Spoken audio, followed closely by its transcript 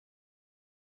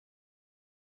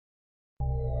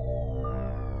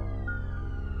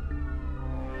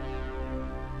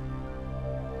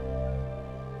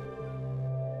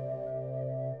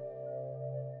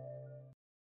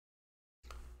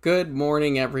Good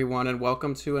morning, everyone, and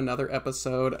welcome to another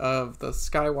episode of the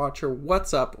Skywatcher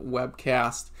What's Up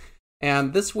webcast.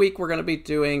 And this week we're going to be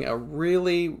doing a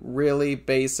really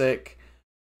basic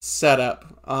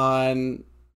setup on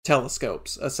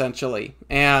telescopes, essentially.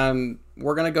 And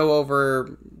we're going to go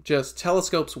over just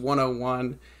Telescopes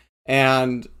 101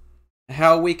 and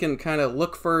how we can kind of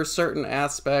look for certain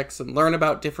aspects and learn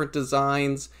about different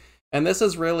designs. And this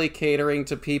is really catering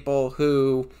to people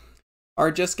who are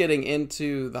just getting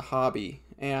into the hobby,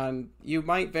 and you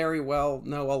might very well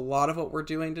know a lot of what we're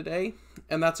doing today,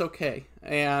 and that's okay,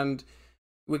 and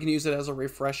we can use it as a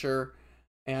refresher.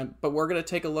 But we're going to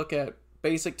take a look at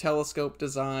basic telescope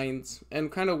designs and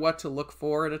kind of what to look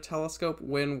for in a telescope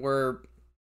when we're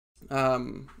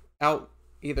out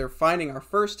either finding our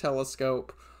first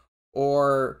telescope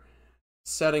or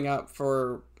setting up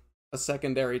for a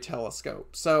secondary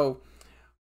telescope. So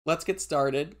let's get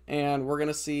started, and we're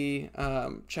going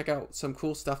to check out some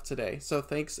cool stuff today. So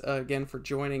thanks again for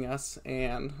joining us,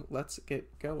 and let's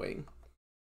get going.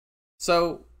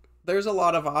 So there's a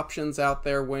lot of options out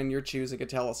there when you're choosing a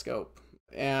telescope,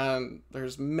 and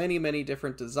there's many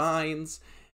different designs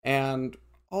and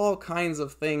all kinds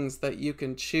of things that you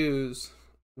can choose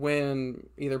when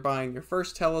either buying your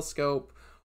first telescope,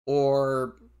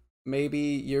 or maybe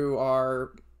you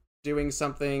are doing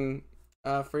something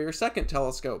for your second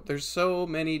telescope. There's so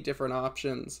many different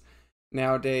options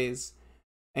nowadays,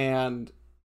 and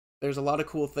there's a lot of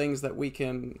cool things that we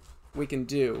can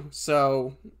do.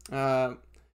 So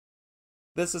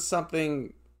this is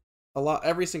something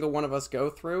every single one of us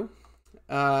go through,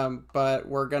 but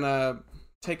we're gonna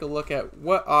take a look at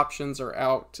what options are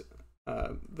out.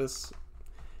 Let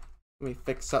me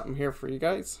fix something here for you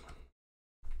guys.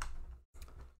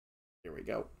 Here we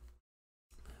go.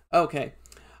 Okay.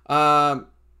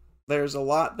 There's a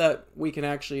lot that we can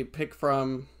actually pick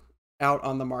from out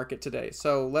on the market today.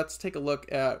 So let's take a look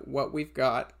at what we've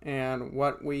got and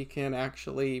what we can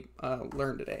actually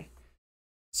learn today.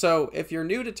 So if you're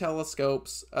new to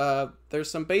telescopes, there's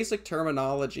some basic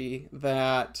terminology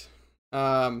that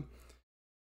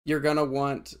you're going to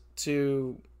want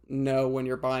to know when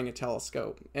you're buying a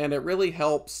telescope. And it really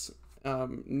helps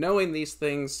knowing these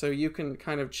things so you can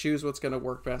kind of choose what's going to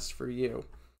work best for you.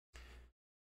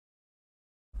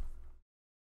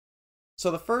 So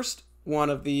the first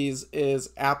one of these is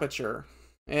aperture.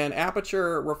 And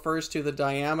aperture refers to the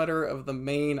diameter of the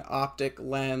main optic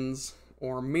lens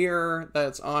or mirror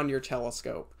that's on your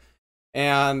telescope.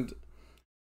 And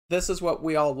this is what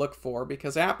we all look for,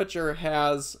 because aperture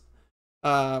has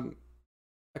a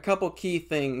couple key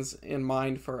things in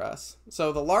mind for us.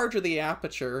 So the larger the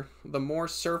aperture, the more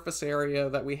surface area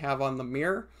that we have on the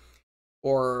mirror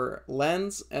or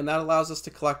lens, and that allows us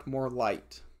to collect more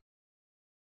light.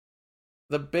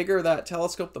 The bigger that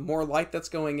telescope, the more light that's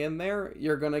going in there,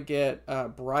 you're going to get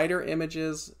brighter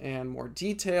images and more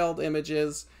detailed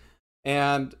images,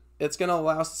 and it's going to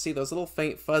allow us to see those little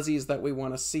faint fuzzies that we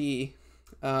want to see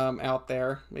out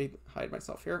there. Let me hide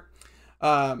myself here.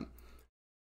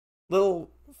 Little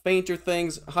fainter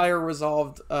things, higher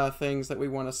resolved things that we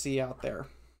want to see out there.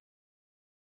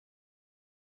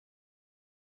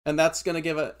 And that's going to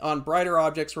give it, on brighter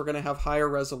objects, we're going to have higher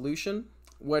resolution,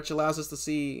 which allows us to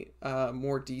see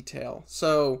more detail.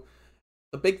 So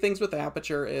the big things with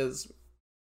aperture is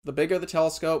the bigger the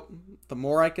telescope, the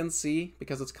more I can see,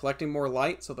 because it's collecting more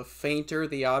light, so the fainter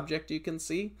the object you can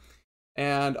see.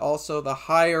 And also the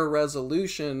higher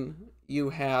resolution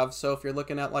you have, so if you're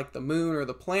looking at like the moon or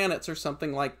the planets or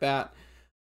something like that,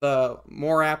 the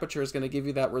more aperture is going to give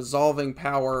you that resolving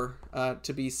power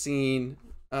to be seeing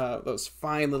those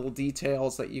fine little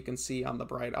details that you can see on the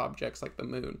bright objects like the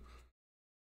moon.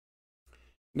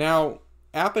 Now,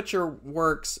 aperture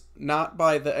works not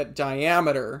by the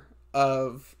diameter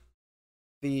of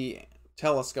the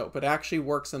telescope. It actually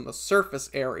works in the surface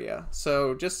area.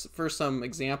 So just for some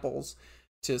examples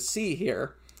to see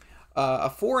here, a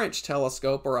 4-inch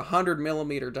telescope or a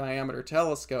 100-millimeter diameter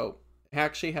telescope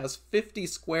actually has 50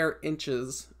 square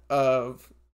inches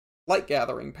of light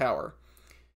gathering power.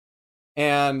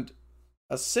 And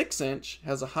a 6-inch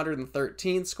has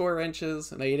 113 square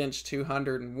inches, an 8-inch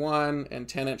 201, and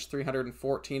 10-inch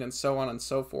 314, and so on and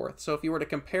so forth. So if you were to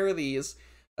compare these,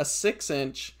 a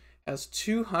 6-inch has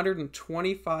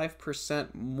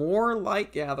 225% more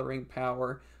light gathering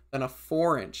power than a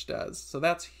 4-inch does. So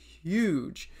that's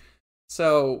huge.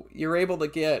 So you're able to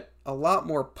get a lot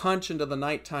more punch into the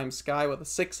nighttime sky with a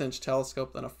 6-inch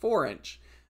telescope than a 4-inch.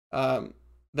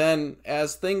 Then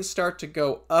as things start to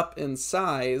go up in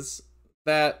size,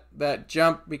 that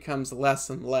jump becomes less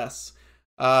and less.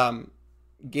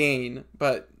 gain,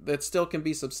 but that still can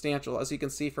be substantial. As you can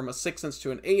see, from a 6-inch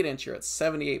to an 8-inch, you're at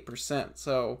 78%.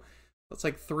 So that's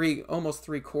like almost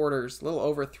 3/4, a little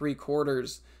over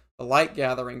 3/4 the light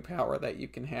gathering power that you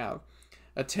can have.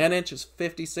 A 10-inch is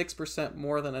 56%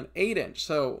 more than an 8-inch.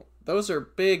 So those are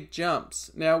big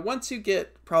jumps. Now, once you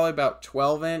get probably about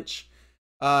 12-inch,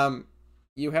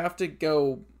 you have to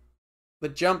go, the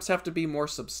jumps have to be more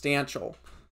substantial.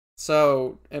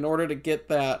 So in order to get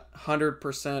that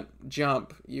 100%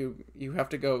 jump, you have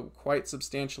to go quite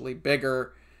substantially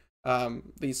bigger.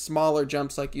 These smaller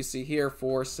jumps like you see here,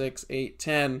 4, 6, 8,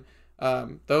 10,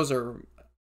 those are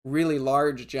really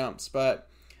large jumps. But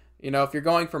if you're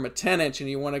going from a 10-inch and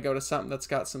you want to go to something that's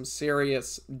got some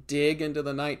serious dig into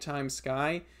the nighttime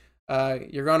sky,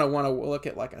 you're going to want to look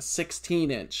at like a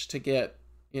 16-inch to get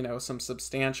some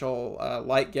substantial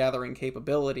light gathering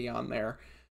capability on there.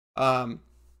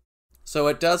 So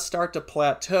it does start to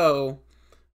plateau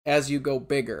as you go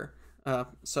bigger.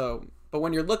 But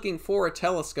when you're looking for a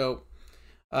telescope,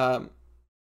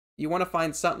 you want to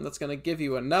find something that's going to give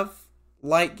you enough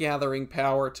light gathering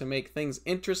power to make things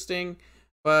interesting,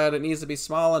 but it needs to be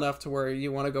small enough to where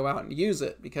you want to go out and use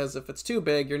it. Because if it's too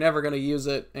big, you're never going to use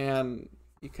it, and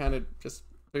you kind of just,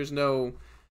 there's no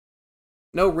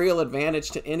real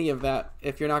advantage to any of that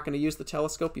if you're not going to use the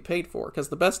telescope you paid for. Because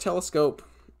the best telescope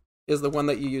is the one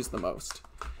that you use the most.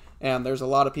 And there's a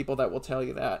lot of people that will tell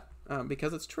you that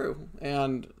because it's true.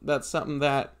 And that's something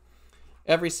that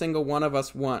every single one of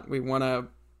us want. We want to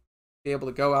be able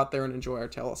to go out there and enjoy our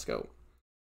telescope.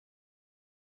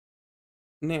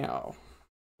 Now,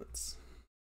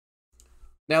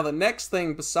 the next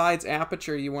thing besides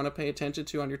aperture you want to pay attention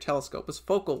to on your telescope is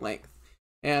focal length.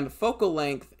 And focal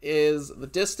length is the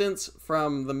distance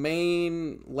from the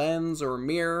main lens or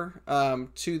mirror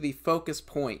to the focus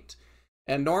point.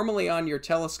 And normally on your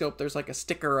telescope, there's like a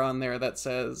sticker on there that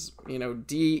says,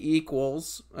 D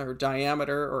equals, or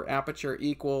diameter or aperture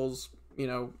equals,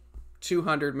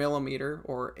 200 millimeter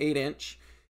or 8-inch.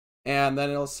 And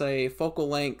then it'll say focal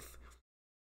length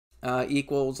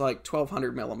equals like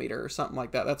 1200 millimeter or something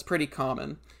like that. That's pretty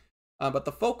common. But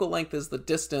the focal length is the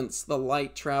distance the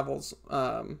light travels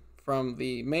from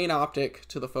the main optic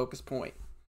to the focus point.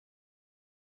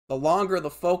 The longer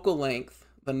the focal length,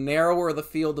 the narrower the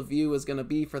field of view is going to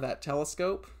be for that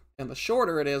telescope, and the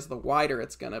shorter it is, the wider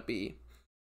it's going to be.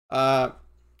 And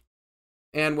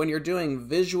when you're doing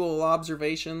visual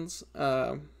observations,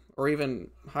 or even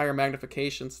higher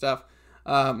magnification stuff,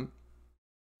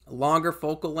 longer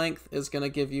focal length is going to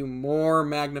give you more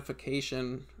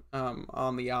magnification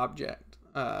on the object.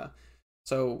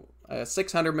 So a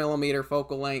 600 millimeter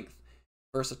focal length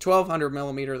versus a 1200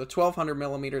 millimeter. The 1200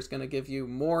 millimeter is going to give you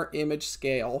more image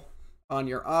scale on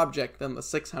your object than the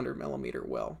 600 millimeter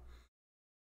will.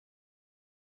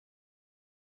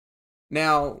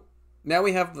 Now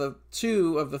we have the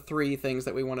two of the three things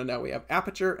that we want to know. We have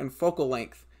aperture and focal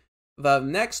length. The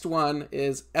next one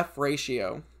is F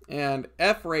ratio, and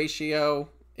F ratio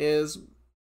is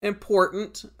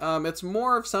important. It's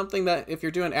more of something that if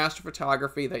you're doing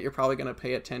astrophotography that you're probably going to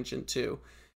pay attention to.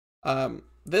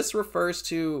 This refers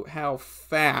to how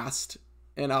fast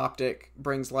an optic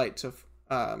brings light to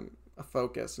a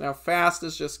focus. Now, fast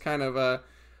is just kind of a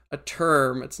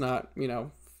term. It's not,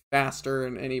 faster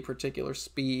in any particular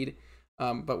speed.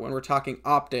 But when we're talking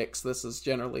optics, this is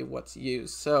generally what's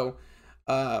used. So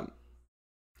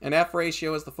an F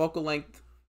ratio is the focal length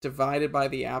divided by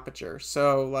the aperture.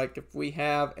 So like if we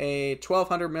have a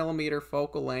 1200 millimeter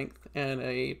focal length and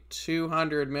a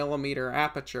 200 millimeter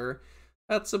aperture,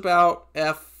 that's about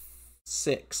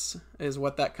f6 is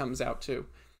what that comes out to.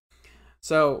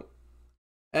 So,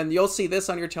 and you'll see this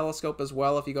on your telescope as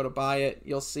well. If you go to buy it,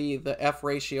 you'll see the F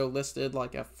ratio listed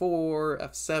like f4,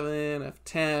 f7,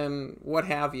 f10, what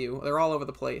have you. They're all over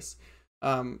the place,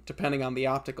 depending on the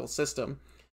optical system.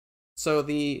 So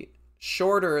the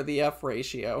shorter the F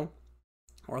ratio,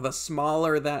 or the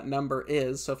smaller that number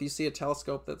is. So if you see a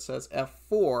telescope that says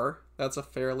f4, that's a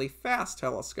fairly fast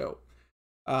telescope.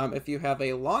 If you have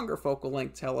a longer focal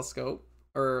length telescope,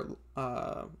 or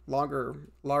larger,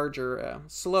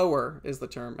 slower is the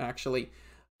term actually,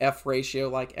 F ratio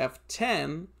like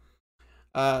f10,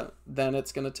 then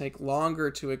it's going to take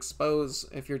longer to expose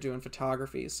if you're doing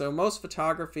photography. So most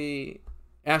astrophotography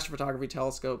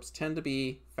telescopes tend to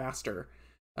be faster.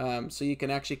 So you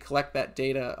can actually collect that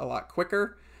data a lot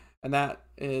quicker, and that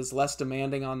is less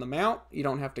demanding on the mount. You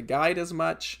don't have to guide as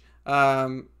much.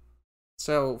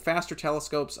 So faster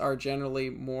telescopes are generally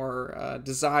more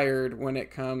desired when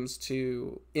it comes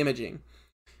to imaging.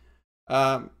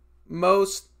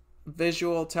 Most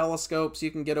visual telescopes,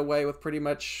 you can get away with pretty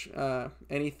much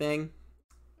anything.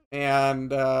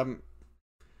 And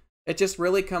It just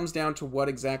really comes down to what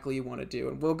exactly you want to do.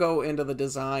 And we'll go into the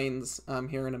designs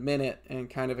here in a minute and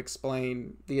kind of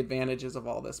explain the advantages of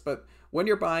all this. But when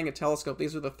you're buying a telescope,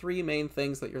 these are the three main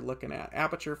things that you're looking at: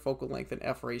 aperture, focal length, and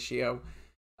f ratio.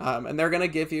 And they're going to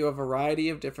give you a variety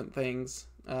of different things.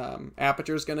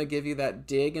 Aperture is going to give you that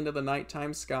dig into the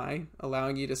nighttime sky,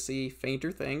 allowing you to see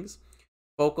fainter things.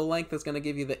 Focal length is going to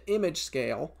give you the image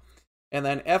scale. And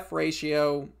then f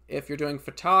ratio, if you're doing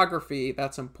photography,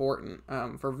 that's important.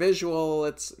 For visual,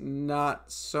 it's not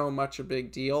so much a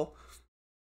big deal,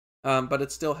 but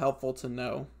it's still helpful to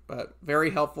know, but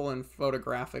very helpful in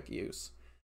photographic use.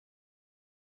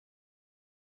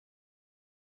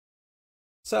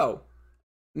 So,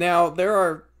 now there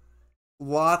are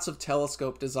lots of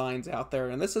telescope designs out there,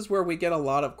 and this is where we get a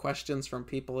lot of questions from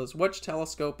people: is which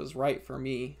telescope is right for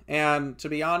me? And to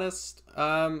be honest,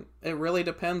 it really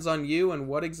depends on you and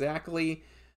what exactly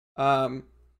that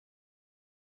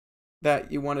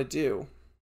you want to do.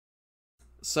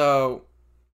 So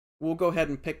we'll go ahead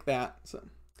and pick that.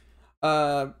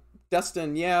 So,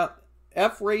 Dustin, yeah,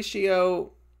 f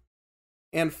ratio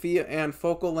and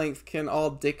focal length can all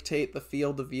dictate the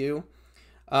field of view.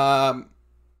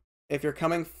 If you're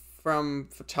coming from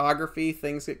photography,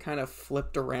 things get kind of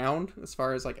flipped around as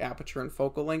far as like aperture and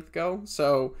focal length go.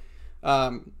 So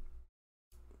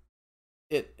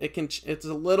it's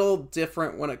a little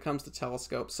different when it comes to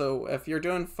telescopes. So if you're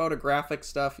doing photographic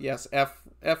stuff, yes, f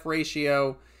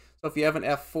ratio. So if you have an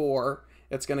f4,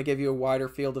 it's going to give you a wider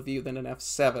field of view than an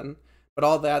f7. But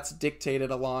all that's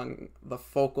dictated along the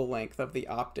focal length of the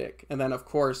optic. And then, of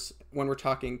course, when we're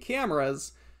talking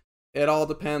cameras, it all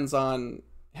depends on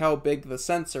how big the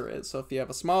sensor is. So if you have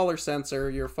a smaller sensor,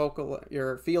 your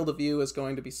field of view is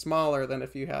going to be smaller than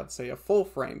if you had, say, a full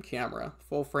frame camera.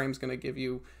 Full frame is going to give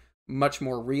you much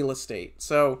more real estate.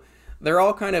 So they're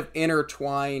all kind of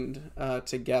intertwined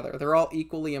together. They're all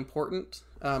equally important.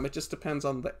 It just depends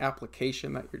on the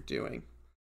application that you're doing.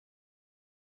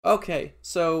 Okay,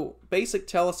 so basic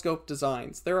telescope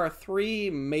designs. There are three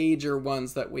major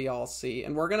ones that we all see,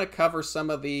 and we're going to cover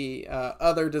some of the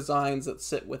other designs that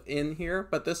sit within here,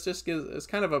 but this just is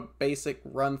kind of a basic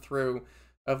run through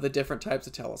of the different types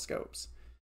of telescopes.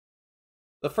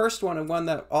 The first one, and one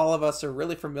that all of us are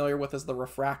really familiar with, is the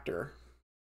refractor,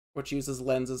 which uses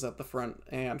lenses at the front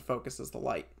and focuses the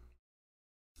light.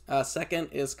 Second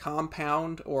is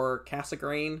compound or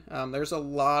Cassegrain. There's a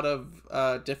lot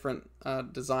of different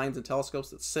designs and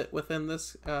telescopes that sit within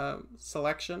this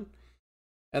selection.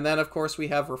 And then, of course, we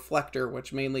have reflector,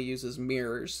 which mainly uses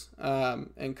mirrors.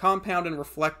 And compound and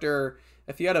reflector,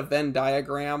 if you had a Venn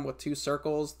diagram with two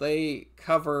circles, they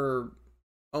cover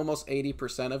almost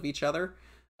 80% of each other.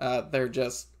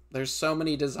 There's so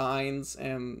many designs,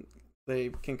 and they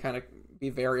can kind of be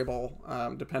variable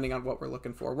depending on what we're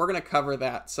looking for. We're going to cover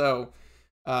that. So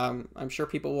I'm sure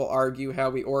people will argue how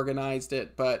we organized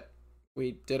it, but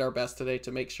we did our best today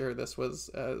to make sure this was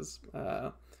as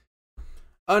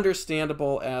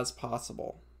understandable as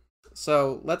possible.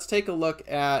 So let's take a look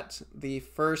at the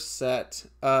first set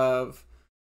of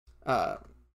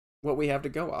what we have to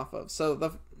go off of. So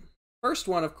the first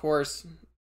one, of course,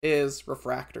 is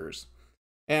refractors.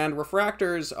 And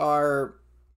refractors are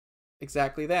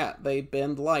exactly that. They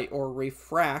bend light or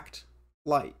refract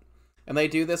light. And they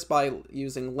do this by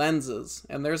using lenses.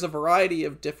 And there's a variety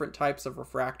of different types of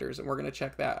refractors, and we're going to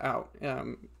check that out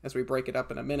as we break it up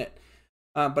in a minute.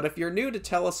 But if you're new to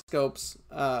telescopes,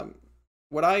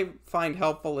 what I find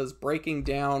helpful is breaking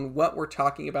down what we're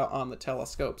talking about on the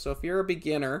telescope. So if you're a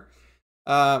beginner,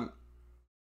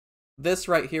 this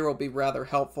right here will be rather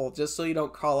helpful, just so you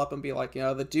don't call up and be like, the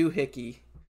doohickey,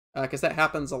 because that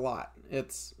happens a lot.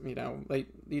 It's, you don't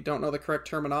know the correct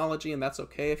terminology, and that's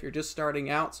okay if you're just starting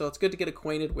out. So it's good to get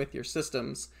acquainted with your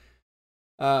systems.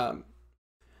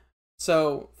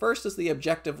 So first is the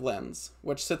objective lens,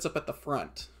 which sits up at the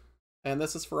front. And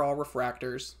this is for all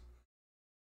refractors.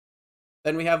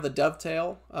 Then we have the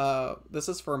dovetail. This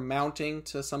is for mounting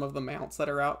to some of the mounts that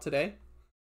are out today.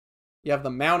 You have the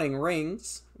mounting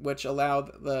rings, which allow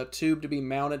the tube to be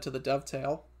mounted to the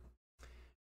dovetail.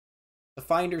 The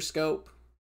finder scope,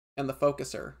 and the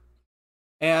focuser.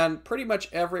 And pretty much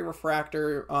every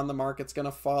refractor on the market's going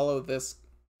to follow this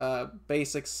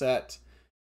basic set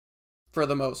for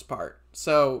the most part.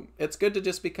 So it's good to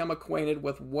just become acquainted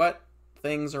with what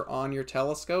things are on your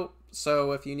telescope.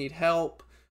 So if you need help,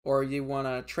 or you want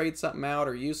to trade something out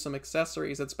or use some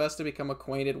accessories, it's best to become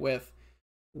acquainted with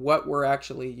what we're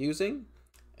actually using.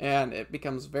 And it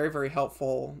becomes very, very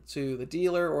helpful to the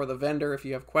dealer or the vendor if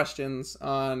you have questions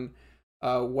on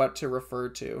what to refer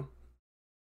to.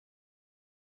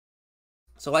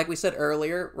 So like we said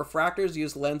earlier, refractors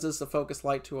use lenses to focus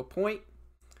light to a point.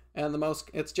 and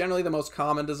it's generally the most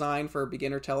common design for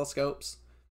beginner telescopes.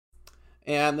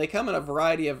 And they come in a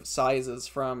variety of sizes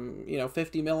from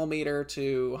 50 millimeter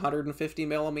to 150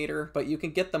 millimeter, but you can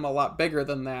get them a lot bigger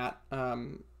than that,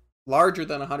 larger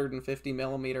than 150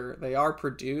 millimeter. They are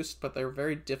produced, but they're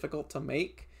very difficult to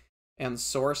make and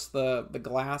source the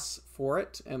glass for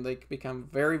it, and they become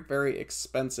very, very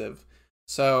expensive.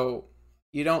 So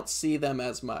you don't see them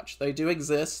as much. They do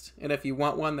exist, and if you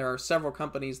want one, there are several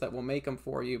companies that will make them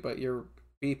for you, but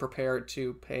be prepared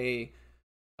to pay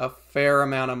a fair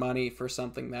amount of money for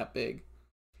something that big.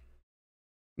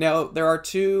 Now, there are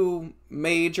two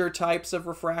major types of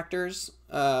refractors,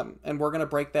 and we're going to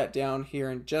break that down here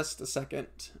in just a second.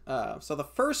 So the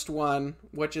first one,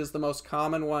 which is the most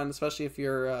common one, especially if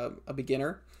you're a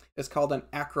beginner, is called an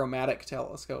achromatic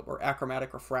telescope or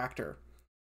achromatic refractor.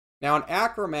 Now, an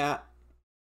achromat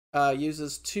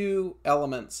uses two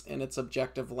elements in its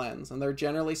objective lens, and they're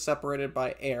generally separated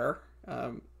by air.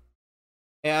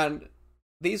 And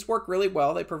these work really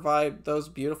well. They provide those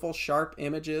beautiful, sharp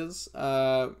images,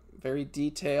 very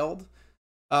detailed.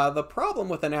 The problem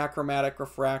with an achromatic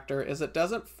refractor is it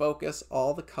doesn't focus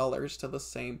all the colors to the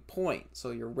same point.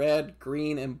 So your red,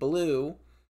 green, and blue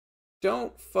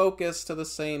don't focus to the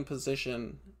same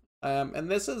position.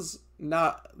 And this is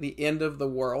not the end of the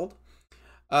world.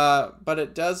 But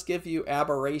it does give you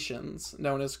aberrations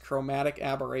known as chromatic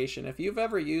aberration. If you've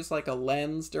ever used like a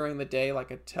lens during the day,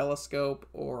 like a telescope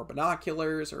or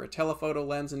binoculars or a telephoto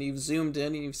lens, and you've zoomed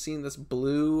in and you've seen this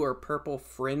blue or purple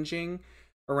fringing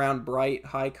around bright,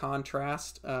 high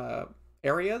contrast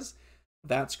areas,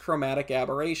 that's chromatic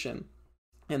aberration.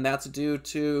 And that's due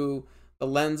to the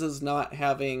lenses not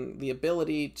having the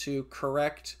ability to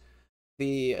correct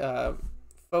the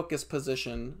focus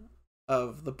position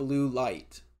of the blue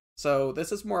light. So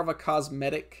this is more of a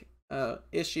cosmetic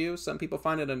issue. Some people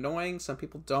find it annoying, some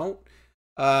people don't.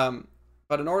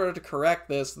 But in order to correct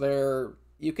this,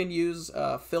 you can use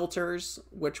filters,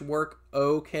 which work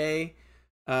okay.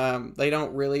 They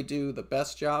don't really do the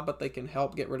best job, but they can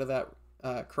help get rid of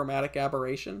that chromatic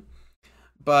aberration.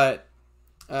 But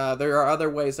there are other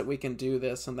ways that we can do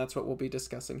this, and that's what we'll be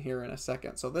discussing here in a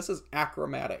second. So this is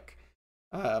achromatic,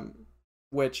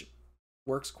 which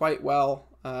works quite well.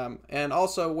 And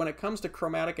also, when it comes to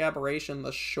chromatic aberration,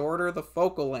 the shorter the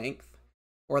focal length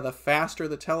or the faster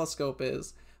the telescope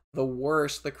is, the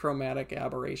worse the chromatic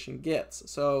aberration gets.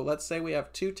 So let's say we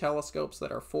have two telescopes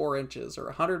that are 4 inches or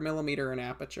 100 millimeter in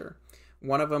aperture.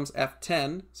 One of them's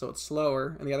f10, so it's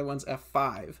slower, and the other one's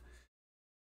f5.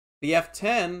 The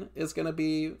f10 is going to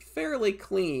be fairly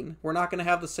clean. We're not going to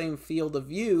have the same field of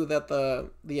view that the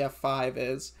f5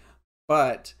 is,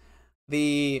 but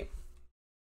the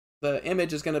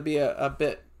image is going to be a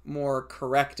bit more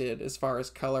corrected as far as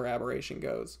color aberration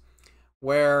goes.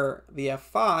 Where the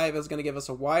f5 is going to give us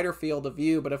a wider field of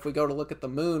view, but if we go to look at the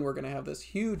moon, we're going to have this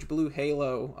huge blue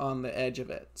halo on the edge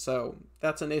of it. So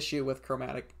that's an issue with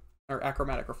chromatic or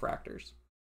achromatic refractors.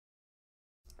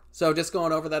 So just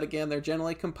going over that again, they're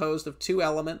generally composed of 2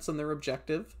 elements in their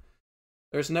objective.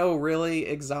 There's no really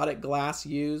exotic glass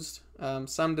used.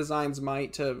 Some designs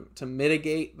might to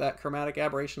mitigate that chromatic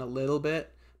aberration a little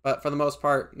bit, but for the most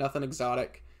part, nothing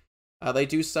exotic. They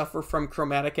do suffer from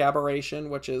chromatic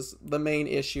aberration, which is the main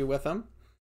issue with them.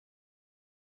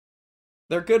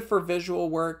 They're good for visual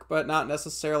work, but not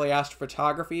necessarily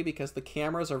astrophotography, because the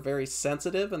cameras are very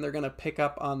sensitive and they're going to pick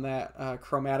up on that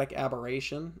chromatic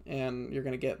aberration, and you're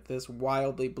going to get this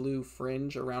wildly blue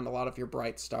fringe around a lot of your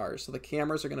bright stars. So the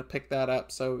cameras are going to pick that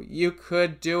up. So you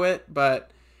could do it,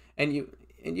 and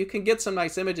you can get some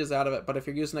nice images out of it, but if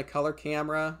you're using a color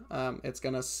camera, it's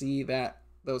going to see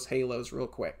those halos real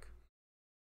quick.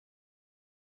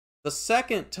 The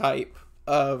second type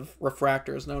of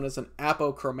refractor is known as an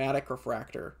apochromatic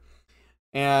refractor.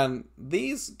 And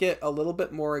these get a little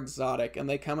bit more exotic, and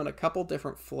they come in a couple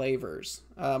different flavors.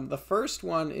 The first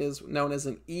one is known as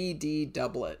an ED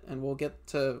doublet, and we'll get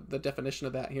to the definition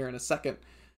of that here in a second.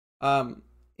 An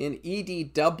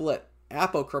ED doublet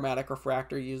apochromatic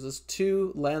refractor uses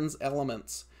 2 lens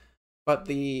elements, but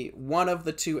one of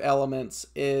the 2 elements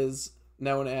is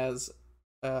known as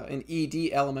an ED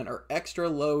element, or extra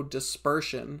low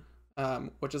dispersion,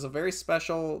 which is a very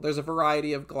special. There's a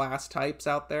variety of glass types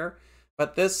out there,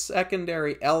 but this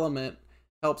secondary element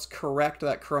helps correct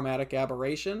that chromatic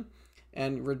aberration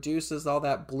and reduces all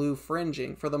that blue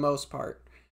fringing for the most part.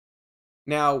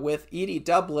 Now with ED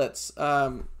doublets,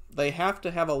 they have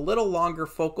to have a little longer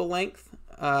focal length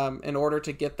in order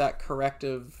to get that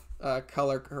corrective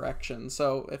color correction.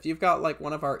 So if you've got like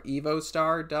one of our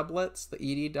EvoStar doublets, the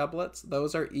ED doublets,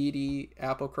 those are ED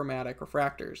apochromatic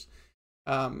refractors.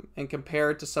 And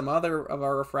compared to some other of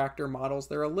our refractor models,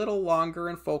 they're a little longer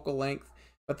in focal length,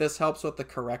 but this helps with the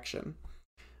correction.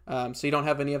 So you don't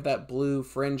have any of that blue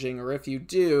fringing, or if you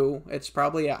do, it's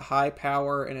probably at high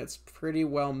power and it's pretty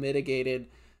well mitigated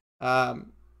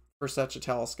for such a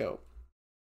telescope.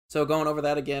 So going over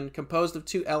that again, composed of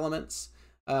two elements.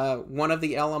 One of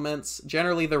the elements,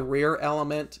 generally the rear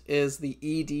element, is the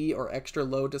ED, or extra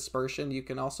low dispersion. You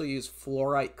can also use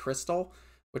fluorite crystal,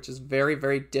 which is very,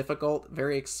 very difficult,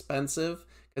 very expensive,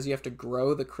 because you have to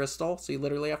grow the crystal. So you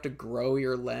literally have to grow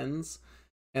your lens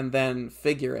and then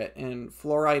figure it. And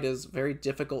fluorite is very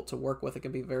difficult to work with. It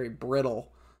can be very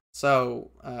brittle.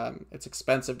 So it's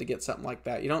expensive to get something like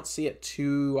that. You don't see it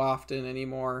too often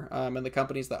anymore. And the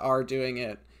companies that are doing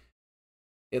it,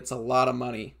 it's a lot of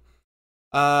money.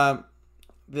 The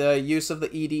use of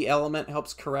the ED element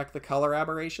helps correct the color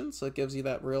aberration, so it gives you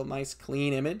that real nice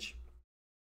clean image.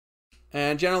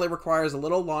 And generally requires a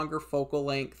little longer focal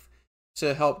length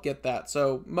to help get that.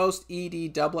 So most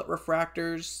ED doublet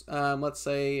refractors, let's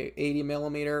say 80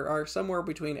 millimeter, are somewhere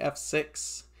between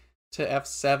f6 to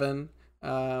f7.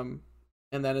 And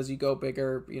then as you go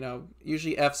bigger,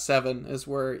 usually f7 is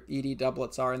where ED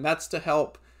doublets are, and that's to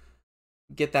help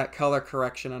get that color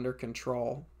correction under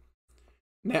control.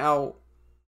 Now,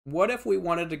 what if we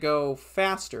wanted to go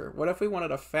faster? What if we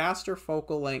wanted a faster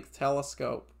focal length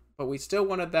telescope, but we still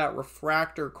wanted that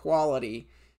refractor quality,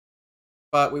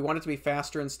 but we want it to be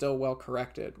faster and still well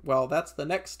corrected? Well, that's the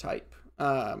next type.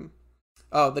 The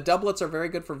doublets are very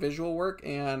good for visual work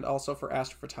and also for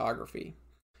astrophotography.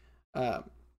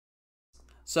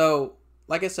 So,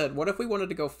 like I said, what if we wanted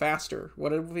to go faster?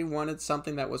 What if we wanted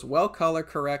something that was well color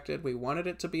corrected? We wanted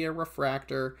it to be a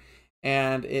refractor,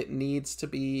 and it needs to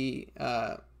be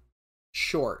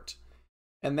short.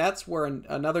 And that's where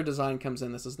another design comes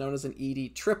in. This is known as an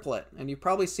ED triplet, and you've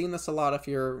probably seen this a lot if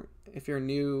you're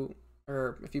new,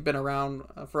 or if you've been around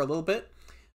for a little bit.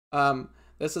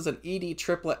 This is an ED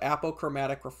triplet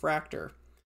apochromatic refractor.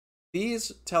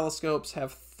 These telescopes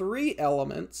have 3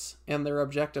 elements in their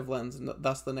objective lens, and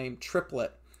thus the name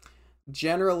triplet.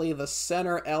 Generally, the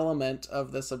center element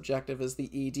of this objective is the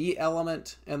ED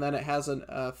element, and then it has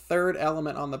a third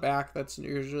element on the back that's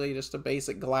usually just a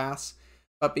basic glass.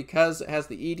 But because it has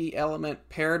the ED element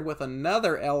paired with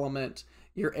another element,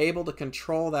 you're able to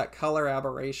control that color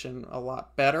aberration a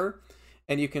lot better,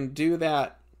 and you can do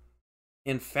that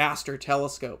in faster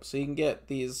telescopes. So you can get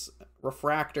these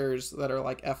refractors that are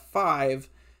like f5,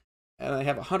 and they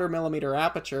have a 100 millimeter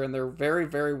aperture, and they're very,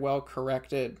 very well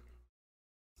corrected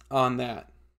on that.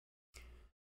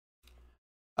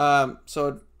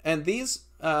 And these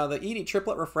the ED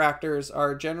triplet refractors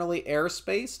are generally air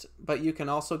spaced, but you can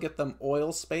also get them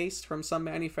oil spaced from some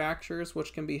manufacturers,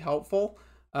 which can be helpful.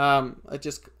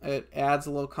 It adds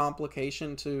a little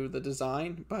complication to the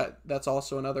design, but that's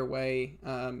also another way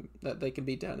that they can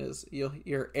be done, is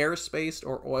you're air spaced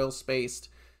or oil spaced.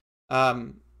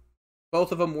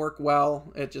 Both of them work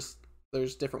well.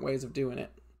 There's different ways of doing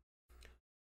it.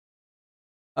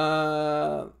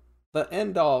 The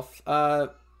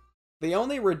Endolph. The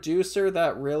only reducer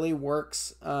that really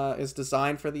works is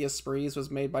designed for the Esprits,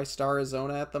 was made by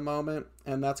Starizona at the moment,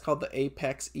 and that's called the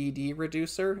Apex ED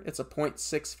reducer. It's a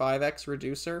 0.65x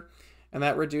reducer, and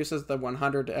that reduces the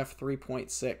 100 to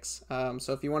f3.6.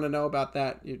 So if you want to know about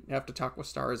that, you have to talk with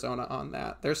Starizona on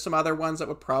that. There's some other ones that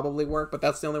would probably work, but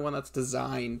that's the only one that's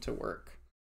designed to work.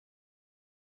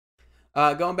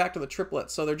 Going back to the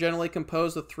triplets, so they're generally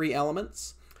composed of 3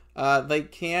 elements. They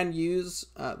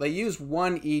use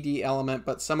one ED element,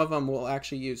 but some of them will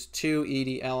actually use 2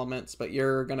 ED elements, but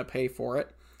you're going to pay for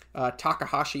it.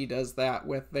 Takahashi does that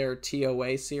with their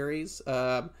TOA series.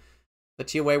 The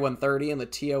TOA 130 and the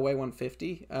TOA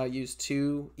 150 use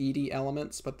 2 ED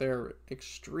elements, but they're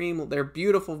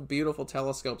beautiful, beautiful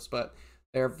telescopes, but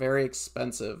they're very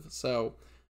expensive. So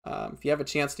if you have a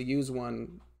chance to use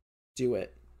one, do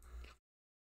it.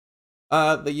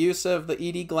 The use of the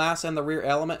ED glass and the rear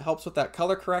element helps with that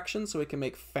color correction, so we can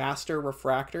make faster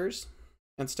refractors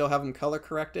and still have them color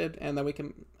corrected, and then we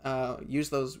can use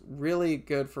those really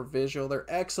good for visual. They're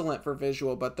excellent for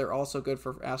visual, but they're also good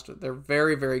for they're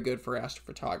very, very good for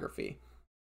astrophotography.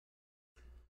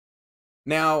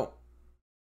 Now,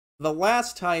 the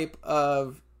last type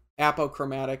of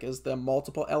apochromatic is the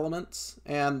multiple elements,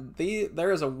 and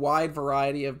there is a wide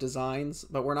variety of designs,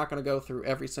 but we're not going to go through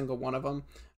every single one of them.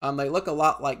 They look a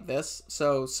lot like this.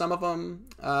 So some of them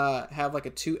have like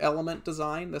a 2-element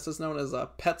design. This is known as a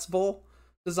Petzval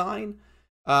design.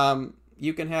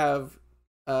 You can have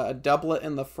a doublet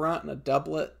in the front and a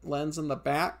doublet lens in the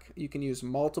back. You can use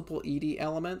multiple ED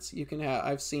elements.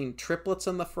 I've seen triplets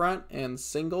in the front and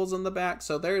singles in the back.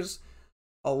 So there's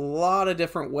a lot of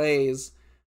different ways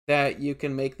that you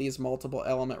can make these multiple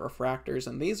element refractors,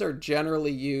 and these are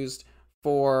generally used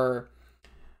for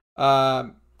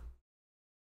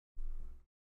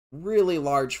really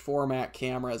large format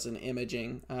cameras and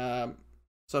imaging.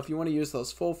 So if you want to use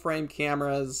those full frame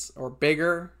cameras or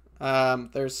bigger,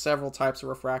 there's several types of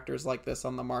refractors like this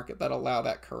on the market that allow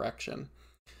that correction.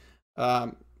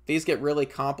 These get really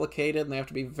complicated and they have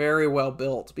to be very well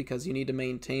built because you need to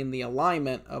maintain the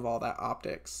alignment of all that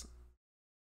optics.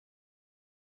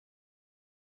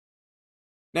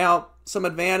 Now, some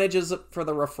advantages for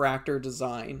the refractor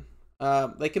design.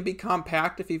 They can be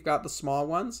compact if you've got the small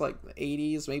ones, like the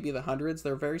 80s, maybe the 100s.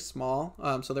 They're very small,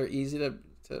 so they're easy to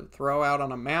throw out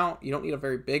on a mount. You don't need a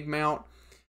very big mount,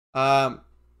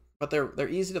 but they're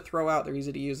easy to throw out. They're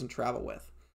easy to use and travel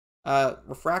with.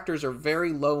 Refractors are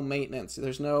very low maintenance.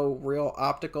 There's no real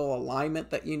optical alignment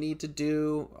that you need to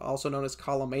do, also known as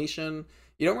collimation.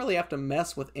 You don't really have to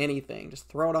mess with anything. Just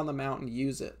throw it on the mount and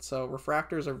use it. So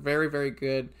refractors are very, very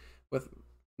good with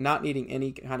not needing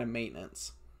any kind of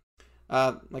maintenance.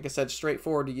 Like I said,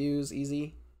 straightforward to use,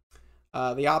 easy.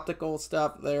 The optical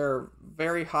stuff, they're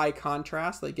very high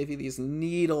contrast. They give you these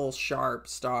needle sharp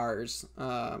stars,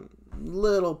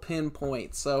 little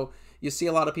pinpoints. So you see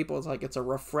a lot of people, it's like it's a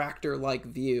refractor-like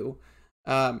view.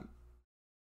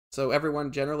 So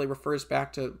everyone generally refers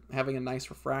back to having a nice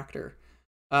refractor.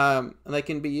 And they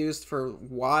can be used for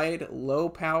wide, low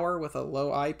power with a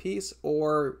low eyepiece,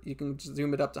 or you can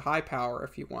zoom it up to high power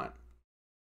if you want.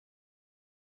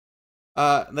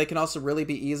 They can also really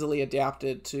be easily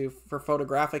adapted for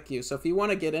photographic use. So if you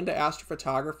want to get into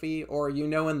astrophotography, or you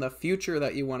know in the future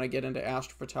that you want to get into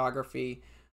astrophotography,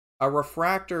 a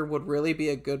refractor would really be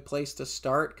a good place to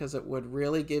start because it would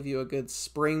really give you a good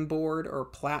springboard or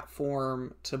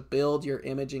platform to build your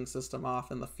imaging system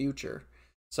off in the future.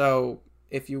 So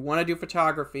if you want to do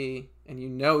photography and you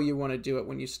know you want to do it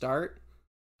when you start,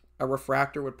 a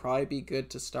refractor would probably be good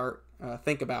to start,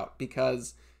 think about,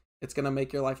 because it's going to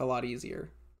make your life a lot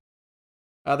easier.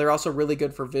 They're also really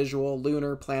good for visual,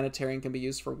 lunar, planetary, and can be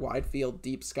used for wide field,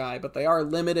 deep sky, but they are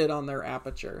limited on their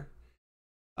aperture.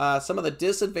 Some of the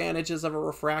disadvantages of a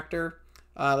refractor,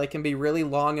 they can be really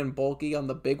long and bulky on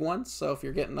the big ones. So if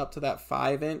you're getting up to that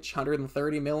 5-inch,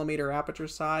 130 millimeter aperture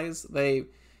size, they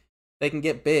can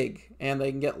get big and they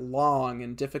can get long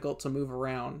and difficult to move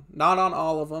around. Not on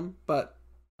all of them, but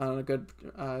on a good,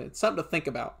 it's something to think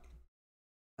about.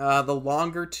 The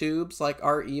longer tubes, like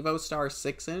our EvoStar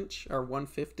 6-inch or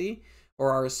 150,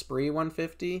 or our Esprit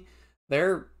 150,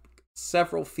 they're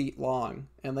several feet long,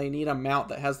 and they need a mount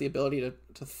that has the ability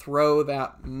to throw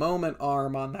that moment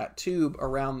arm on that tube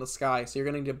around the sky. So you're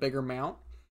going to need a bigger mount.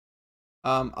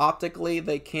 Optically,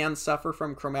 they can suffer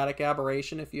from chromatic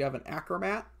aberration if you have an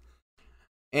achromat.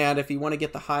 And if you want to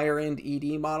get the higher end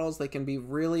ED models, they can be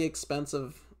really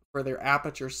expensive for their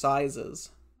aperture sizes.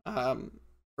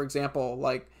 For example,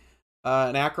 like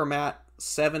an achromat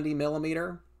 70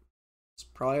 millimeter, it's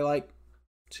probably like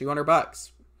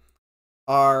 $200.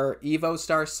 Our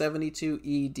EvoStar 72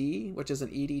 ED, which is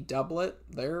an ED doublet,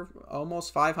 they're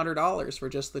almost $500 for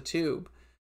just the tube,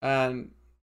 and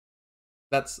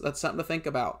that's something to think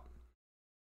about.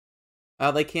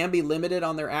 They can be limited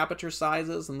on their aperture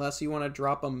sizes unless you want to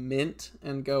drop a mint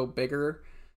and go bigger.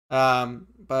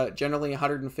 But generally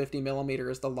 150 millimeter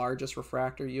is the largest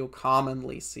refractor you'll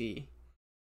commonly see.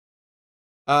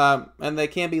 And they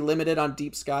can be limited on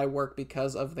deep sky work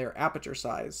because of their aperture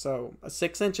size. So a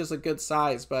 6-inch is a good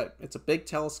size, but it's a big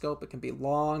telescope. It can be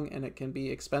long and it can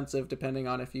be expensive depending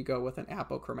on if you go with an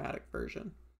apochromatic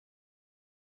version.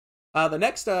 The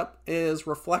next up is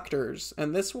reflectors,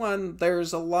 and this one,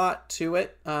 there's a lot to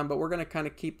it, but we're going to kind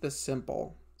of keep this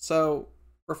simple. So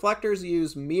reflectors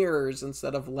use mirrors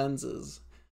instead of lenses,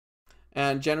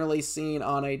 and generally seen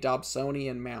on a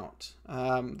Dobsonian mount.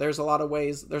 There's a lot of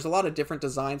ways, there's a lot of different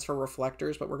designs for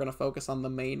reflectors, but we're going to focus on the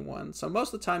main one. So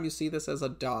most of the time you see this as a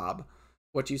Dob,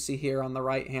 what you see here on the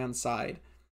right hand side.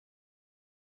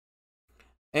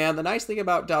 And the nice thing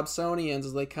about Dobsonians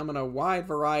is they come in a wide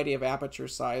variety of aperture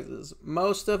sizes.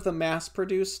 Most of the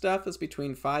mass-produced stuff is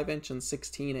between 5-inch and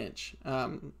 16-inch.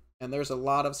 And there's a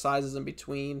lot of sizes in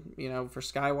between. You know, for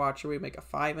Skywatcher, we make a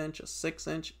 5-inch, a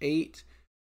 6-inch, 8,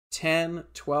 10,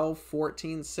 12,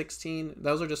 14, 16.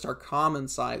 Those are just our common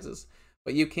sizes.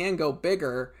 But you can go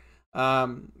bigger.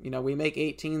 You know, we make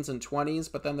 18s and 20s,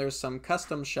 but then there's some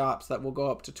custom shops that will go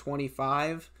up to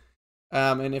 25.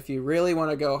 And if you really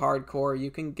want to go hardcore,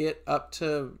 you can get up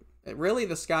to, really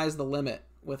the sky's the limit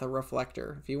with a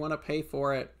reflector. If you want to pay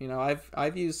for it, you know,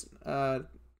 I've used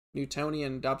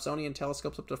Newtonian, Dobsonian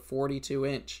telescopes up to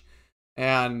 42-inch,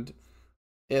 and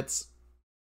it's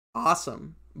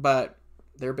awesome. But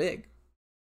they're big.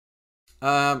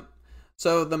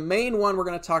 So the main one we're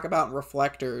going to talk about in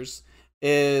reflectors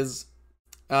is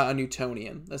a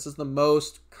Newtonian. This is the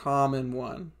most common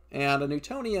one. And a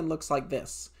Newtonian looks like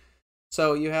this.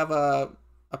 So you have a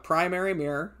primary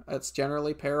mirror. It's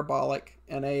generally parabolic,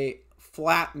 and a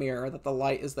flat mirror that the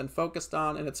light is then focused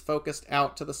on, and it's focused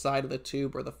out to the side of the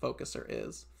tube where the focuser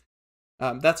is.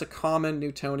 That's a common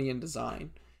Newtonian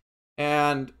design.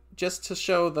 And just to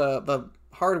show the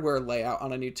hardware layout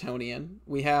on a Newtonian,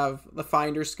 we have the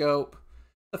finder scope,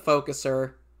 the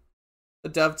focuser, the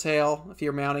dovetail if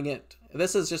you're mounting it.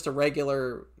 This is just a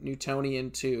regular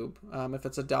Newtonian tube. If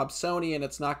it's a Dobsonian,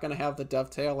 it's not going to have the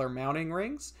dovetail or mounting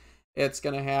rings. It's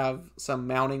going to have some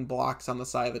mounting blocks on the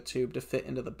side of the tube to fit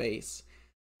into the base.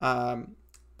 But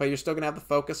you're still going to have the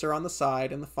focuser on the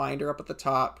side and the finder up at the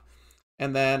top.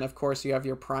 And then, of course, you have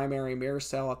your primary mirror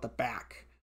cell at the back.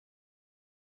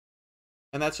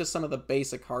 And that's just some of the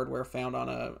basic hardware found on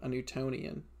a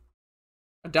Newtonian.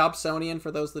 A Dobsonian, for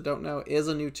those that don't know, is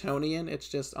a Newtonian. It's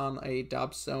just on a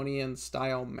Dobsonian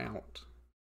style mount.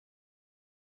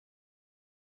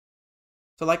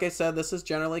 So like I said, this is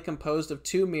generally composed of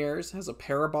two mirrors, has a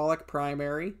parabolic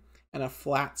primary and a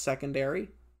flat secondary.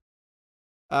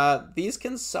 These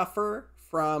can suffer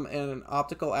from an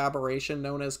optical aberration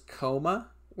known as coma,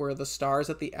 where the stars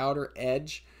at the outer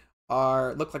edge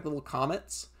look like little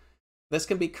comets. This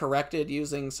can be corrected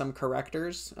using some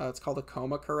correctors. It's called a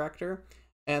coma corrector.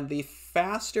 And the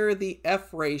faster the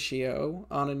F ratio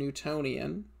on a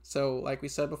Newtonian, so like we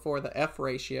said before, the F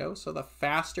ratio, so the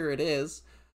faster it is,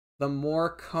 the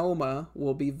more coma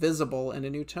will be visible in a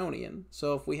Newtonian.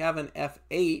 So if we have an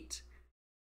F8,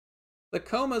 the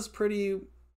coma is pretty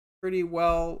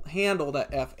well handled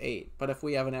at F8. But if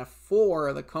we have an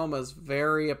F4, the coma is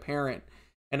very apparent.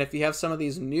 And if you have some of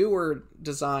these newer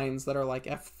designs that are like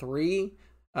F3,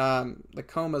 the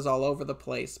coma's all over the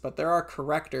place. But there are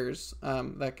correctors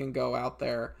that can go out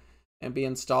there and be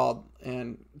installed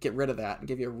and get rid of that and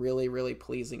give you a really, really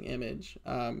pleasing image.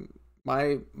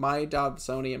 My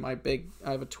Dobsonian,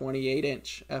 I have a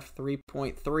 28-inch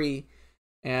f3.3,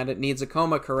 and it needs a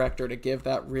coma corrector to give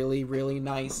that really, really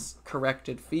nice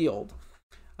corrected field.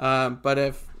 But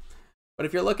if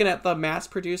you're looking at the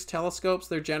mass-produced telescopes,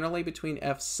 they're generally between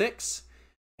f6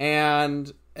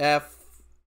 and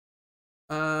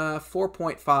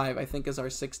f4.5, I think, is our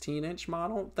 16-inch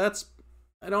model.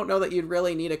 I don't know that you'd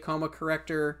really need a coma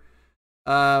corrector.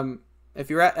 If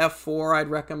you're at f4, I'd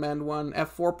recommend one.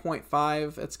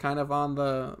 f4.5, it's kind of on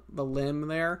the limb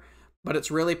there, but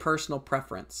it's really personal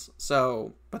preference.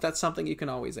 But that's something you can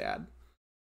always add.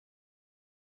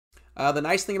 The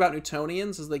nice thing about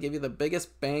Newtonians is they give you the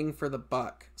biggest bang for the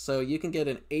buck. So you can get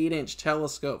an 8-inch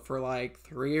telescope for like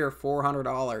 $300 or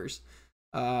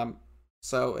 $400.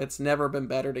 So it's never been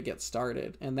better to get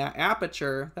started. And that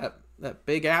aperture, that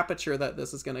big aperture that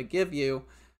this is going to give you,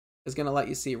 is going to let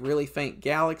you see really faint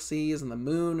galaxies and the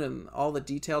moon and all the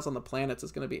details on the planets.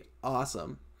 Is going to be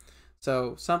awesome.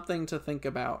 So something to think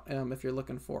about if you're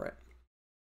looking for it.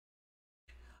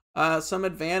 Some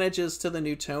advantages to the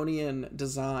Newtonian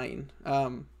design.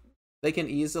 They can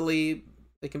be easily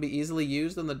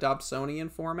used in the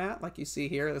Dobsonian format, like you see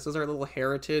here. This is our little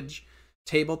Heritage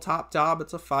tabletop Dob.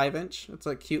 It's a 5-inch. It's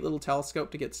a cute little telescope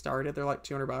to get started. They're like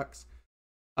 $200.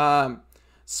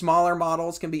 Smaller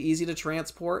models can be easy to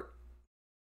transport.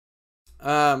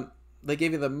 They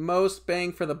give you the most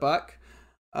bang for the buck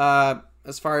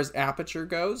as far as aperture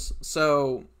goes.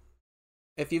 So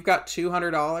if you've got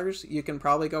 $200, you can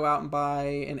probably go out and buy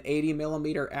an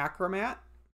 80mm Achromat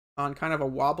on kind of a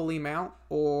wobbly mount,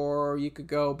 or you could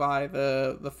go buy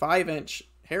the 5-inch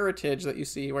Heritage that you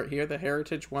see right here, the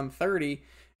Heritage 130, and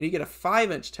you get a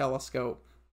 5-inch telescope,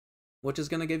 which is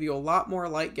going to give you a lot more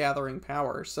light gathering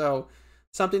power. So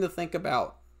something to think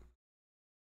about.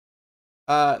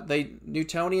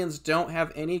 Newtonians don't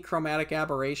have any chromatic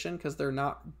aberration because they're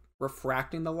not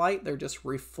refracting the light, they're just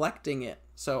reflecting it.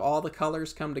 So all the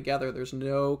colors come together. There's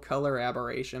no color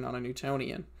aberration on a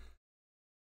Newtonian.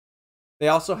 They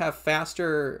also have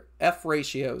faster F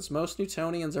ratios. Most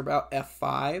Newtonians are about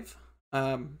f5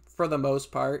 for the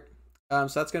most part. So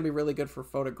that's going to be really good for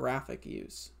photographic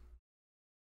use.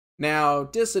 Now,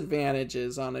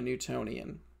 disadvantages on a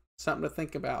Newtonian. Something to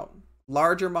think about.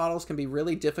 Larger models can be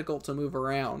really difficult to move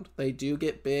around. They do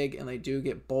get big and they do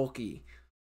get bulky.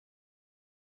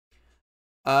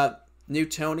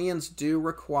 Newtonians do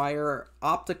require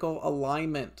optical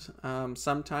alignment,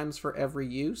 sometimes for every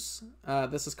use.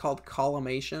 This is called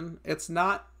collimation. It's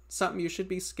not something you should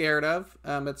be scared of.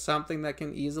 It's something that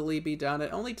can easily be done.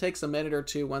 It only takes a minute or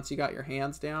two once you got your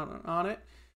hands down on it.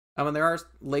 And there are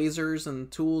lasers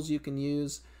and tools you can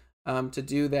use to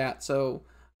do that. So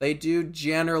they do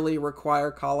generally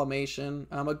require collimation.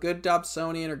 A good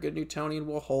Dobsonian or good Newtonian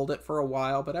will hold it for a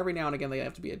while, but every now and again they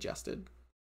have to be adjusted.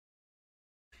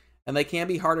 And they can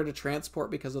be harder to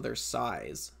transport because of their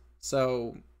size.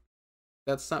 So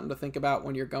that's something to think about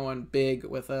when you're going big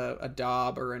with a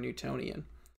Dob or a Newtonian.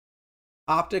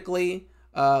 Optically,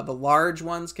 the large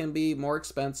ones can be more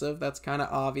expensive. That's kind of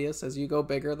obvious. As you go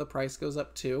bigger, the price goes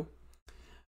up too.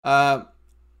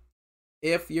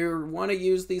 If you want to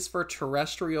use these for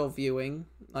terrestrial viewing,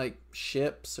 like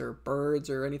ships or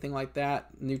birds or anything like that,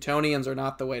 Newtonians are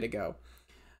not the way to go.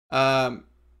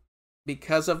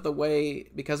 Because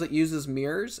it uses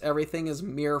mirrors, everything is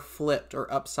mirror flipped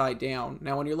or upside down.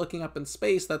 Now, when you're looking up in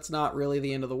space, that's not really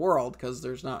the end of the world because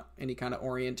there's not any kind of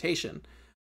orientation.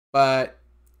 But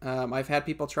I've had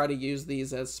people try to use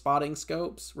these as spotting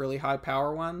scopes, really high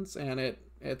power ones, and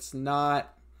it's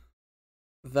not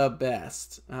the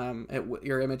best.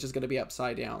 Your image is going to be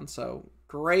upside down. So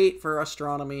great for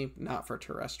astronomy, not for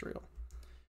terrestrial.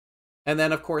 And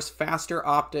then, of course, faster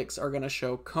optics are going to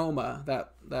show coma,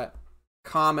 that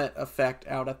comet effect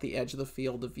out at the edge of the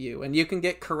field of view. And you can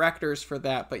get correctors for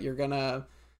that, but you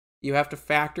have to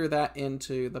factor that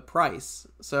into the price.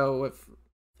 So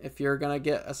if you're going to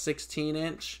get a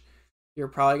 16-inch, you're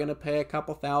probably going to pay a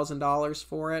couple $1,000s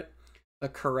for it. The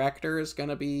corrector is going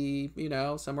to be,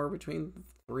 somewhere between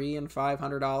 $300 and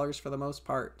 $500 for the most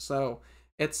part. So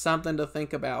it's something to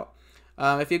think about.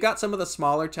 If you've got some of the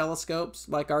smaller telescopes,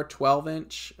 like our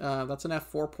 12-inch, that's an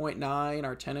f4.9,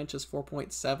 our 10-inch is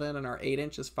 4.7, and our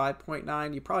 8-inch is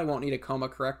 5.9, you probably won't need a coma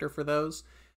corrector for those.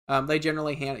 They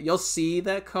generally you'll see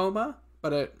that coma,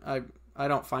 but I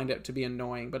don't find it to be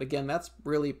annoying. But again, that's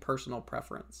really personal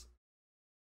preference.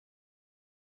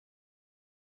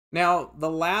 Now, the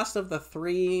last of the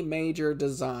three major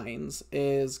designs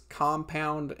is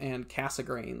compound and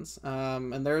Cassegrains.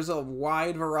 And there's a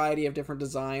wide variety of different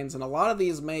designs, and a lot of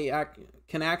these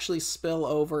can actually spill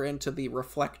over into the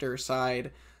reflector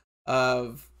side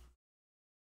of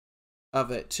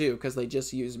it too, because they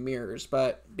just use mirrors.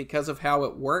 But because of how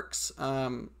it works,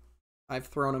 I've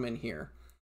thrown them in here.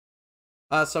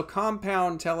 So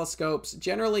compound telescopes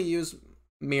generally use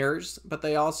mirrors, but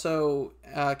they also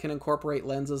can incorporate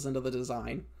lenses into the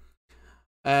design.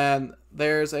 And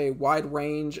there's a wide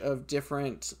range of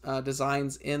different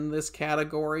designs in this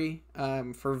category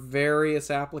for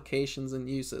various applications and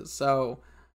uses. So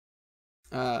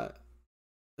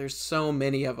there's so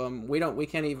many of them. We don't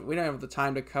have the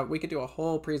time to cover. We could do a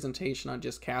whole presentation on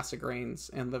just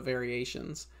Cassegrains and the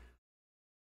variations.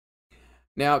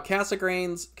 Now,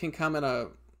 Cassegrains can come in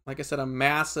like I said, a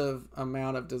massive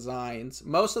amount of designs.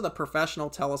 Most of the professional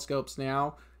telescopes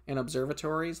now in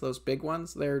observatories, those big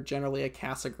ones, they're generally a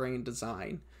Cassegrain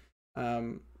design.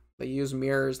 They use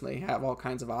mirrors and they have all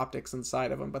kinds of optics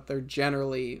inside of them, but they're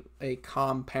generally a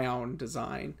compound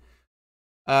design.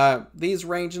 These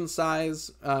range in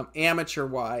size,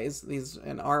 amateur-wise, these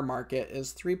in our market,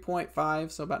 is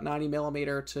 3.5, so about 90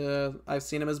 millimeter, to I've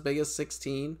seen them as big as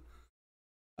 16.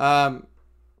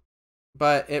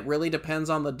 But it really depends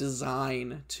on the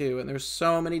design too, and there's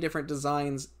so many different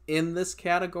designs in this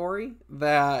category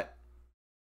that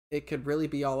it could really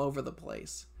be all over the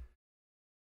place.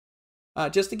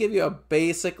 Just to give you a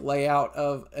basic layout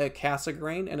of a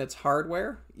Cassegrain and its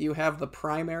hardware, you have the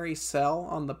primary cell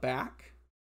on the back.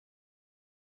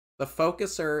 The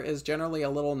focuser is generally a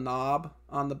little knob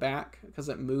on the back because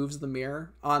it moves the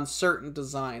mirror on certain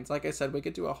designs. Like I said, we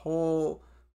could do a whole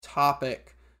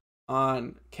topic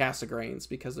on Cassegrains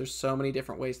because there's so many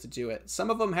different ways to do it. Some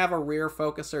of them have a rear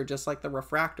focuser just like the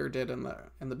refractor did in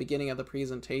the beginning of the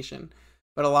presentation.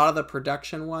 But a lot of the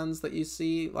production ones that you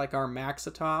see, like our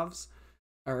Maxitovs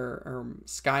or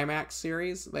SkyMax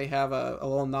series, they have a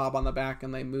little knob on the back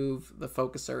and they move the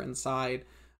focuser inside.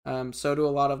 So do a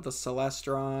lot of the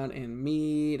Celestron and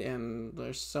Meade, and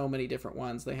there's so many different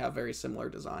ones. They have very similar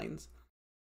designs.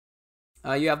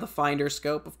 You have the finder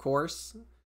scope, of course.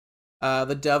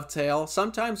 The dovetail.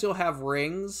 Sometimes you'll have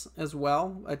rings as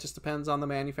well. It just depends on the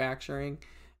manufacturing.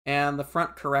 And the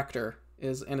front corrector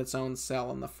is in its own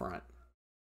cell in the front.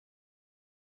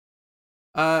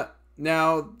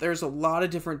 Now, there's a lot of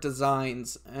different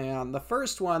designs. And the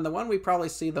first one, the one we probably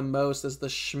see the most, is the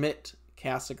Schmidt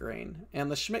Cassegrain. And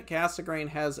the Schmidt Cassegrain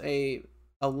has a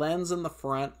lens in the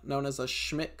front known as a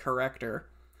Schmidt corrector.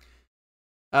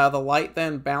 The light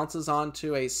then bounces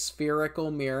onto a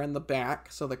spherical mirror in the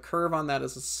back. So the curve on that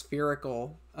is a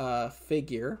spherical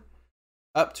figure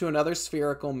up to another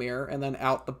spherical mirror and then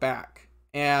out the back.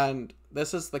 And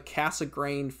this is the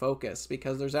Cassegrain focus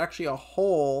because there's actually a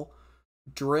hole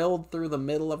drilled through the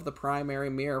middle of the primary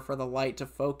mirror for the light to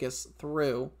focus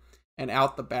through. and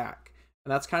out the back.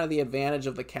 And that's kind of the advantage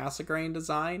of the Cassegrain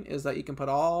design, is that you can put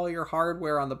all your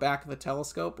hardware on the back of the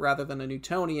telescope rather than a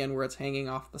Newtonian where it's hanging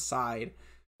off the side.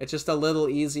 It's just a little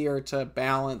easier to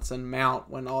balance and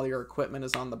mount when all your equipment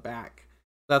is on the back.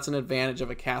 That's an advantage of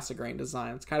a Cassegrain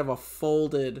design. It's kind of a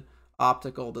folded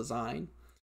optical design.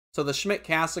 So the Schmidt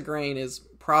Cassegrain is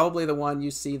probably the one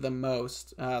you see the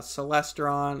most.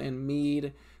 Celestron and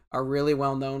Meade are really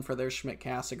well known for their Schmidt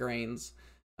Cassegrains.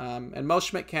 And most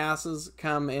Schmidt Casses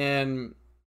come in,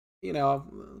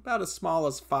 about as small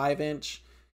as 5-inch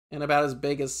and about as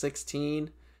big as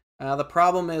 16. The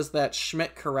problem is that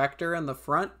Schmidt corrector in the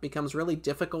front becomes really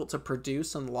difficult to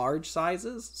produce in large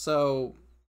sizes, so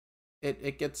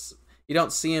it gets, you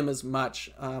don't see them as much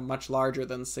larger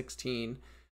than 16.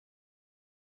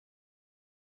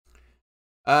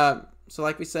 So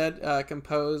like we said,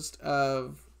 composed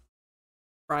of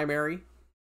primary.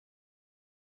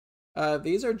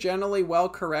 These are generally well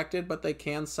corrected, but they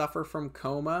can suffer from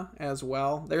coma as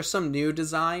well. There's some new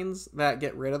designs that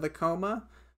get rid of the coma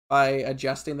by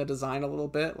adjusting the design a little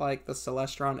bit, like the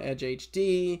Celestron Edge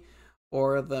HD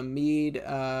or the Meade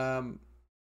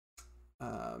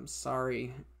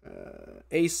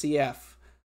ACF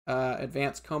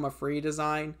Advanced Coma Free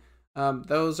design.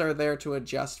 Those are there to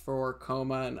adjust for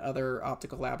coma and other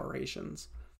optical aberrations.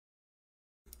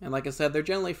 And like I said, they're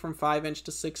generally from 5-inch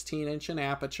to 16-inch in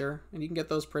aperture, and you can get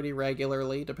those pretty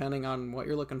regularly depending on what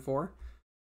you're looking for.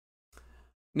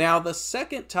 Now, the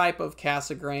second type of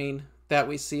Cassegrain that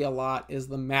we see a lot is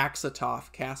the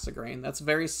Maksutov Cassegrain. That's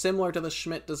very similar to the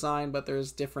Schmidt design, but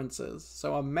there's differences.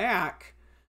 So a Mac,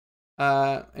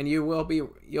 and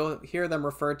you'll hear them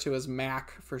referred to as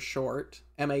Mac for short,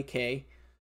 M-A-K,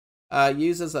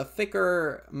 uses a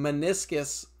thicker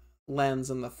meniscus lens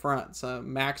in the front. It's a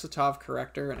Maksutov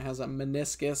corrector, and it has a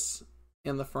meniscus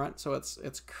in the front, so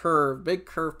it's curved, big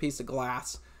curved piece of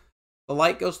glass. The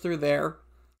light goes through there,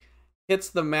 hits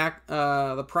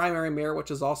the primary mirror,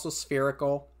 which is also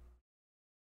spherical,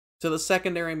 to the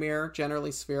secondary mirror,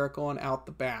 generally spherical, and out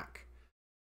the back.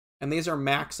 And these are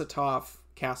Maksutov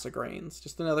Cassegrains,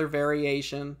 just another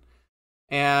variation.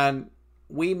 And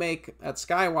we make, at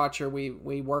Skywatcher,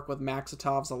 we work with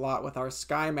Maksutovs a lot with our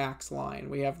SkyMax line.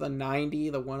 We have the 90,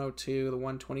 the 102, the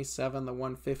 127, the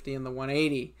 150, and the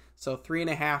 180. So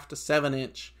 3.5 to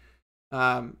 7-inch.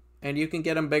 And you can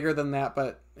get them bigger than that,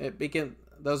 but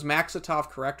those Maksutov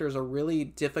correctors are really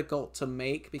difficult to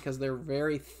make because they're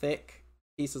very thick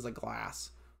pieces of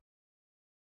glass.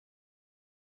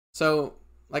 So,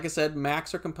 like I said,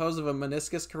 Macs are composed of a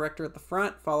meniscus corrector at the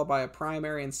front, followed by a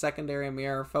primary and secondary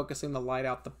mirror, focusing the light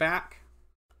out the back.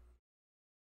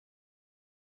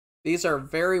 These are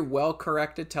very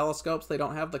well-corrected telescopes. They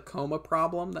don't have the coma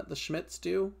problem that the Schmidts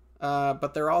do,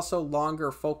 but they're also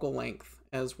longer focal length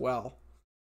as well.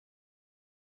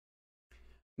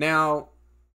 Now,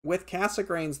 with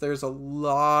Cassegrains, there's a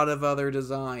lot of other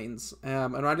designs,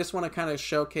 and I just want to kind of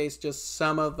showcase just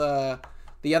some of the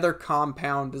other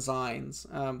compound designs.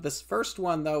 This first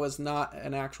one, though, is not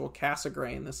an actual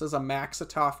Cassegrain. This is a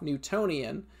Maksutov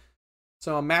Newtonian.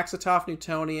 So a Maksutov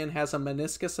Newtonian has a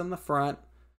meniscus in the front,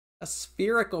 a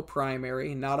spherical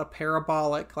primary, not a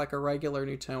parabolic like a regular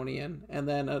Newtonian, and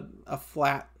then a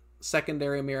flat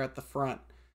secondary mirror at the front.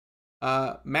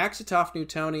 Maksutov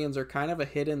Newtonians are kind of a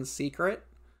hidden secret.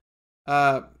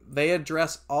 They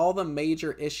address all the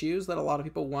major issues that a lot of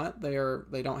people want. They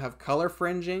don't have color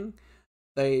fringing.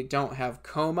 They don't have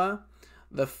coma.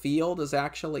 The field is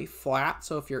actually flat,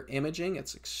 so if you're imaging,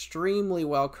 it's extremely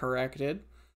well corrected.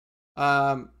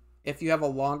 If you have a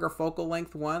longer focal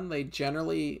length one, they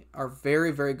generally are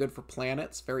very, very good for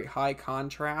planets, very high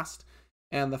contrast.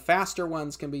 And the faster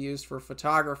ones can be used for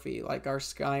photography, like our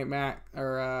SkyMac,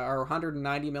 or our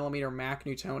 190 millimeter Mac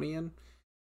Newtonian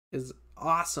is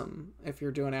awesome if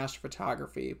you're doing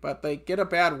astrophotography. But they get a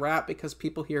bad rap because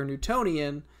people hear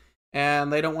Newtonian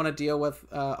and they don't want to deal with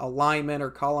alignment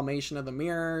or collimation of the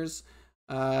mirrors,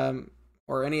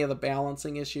 or any of the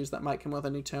balancing issues that might come with a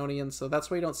Newtonian. So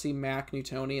that's why you don't see Mac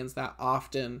Newtonians that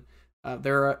often.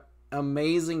 They're an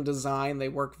amazing design. They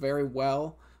work very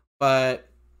well, but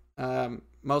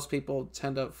most people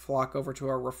tend to flock over to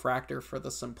our refractor for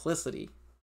the simplicity.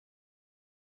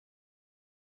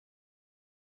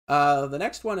 The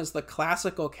next one is the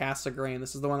classical Cassegrain.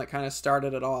 This is the one that kind of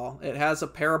started it all. It has a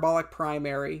parabolic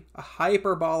primary, a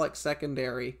hyperbolic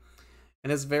secondary,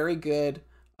 and is very good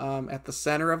at the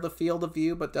center of the field of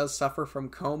view, but does suffer from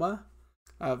coma,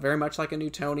 very much like a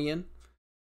Newtonian.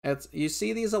 You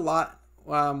see these a lot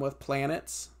with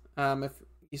planets. If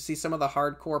you see some of the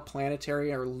hardcore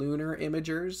planetary or lunar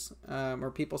imagers, or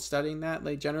people studying that,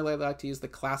 they generally like to use the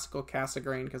classical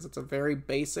Cassegrain because it's a very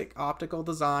basic optical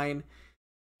design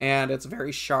and it's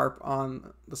very sharp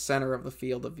on the center of the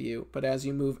field of view. But as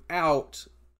you move out,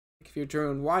 if you're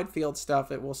doing wide field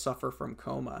stuff, it will suffer from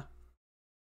coma.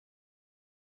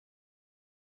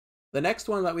 The next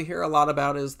one that we hear a lot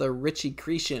about is the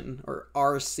Ritchie-Chrétien, or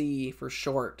RC for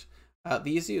short.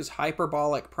 These use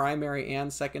hyperbolic primary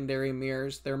and secondary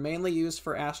mirrors. They're mainly used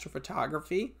for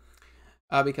astrophotography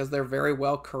because they're very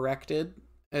well corrected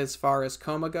as far as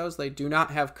coma goes. They do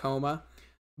not have coma,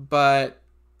 but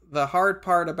the hard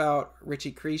part about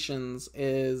Ritchie-Chrétiens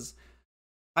is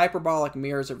hyperbolic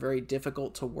mirrors are very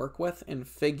difficult to work with in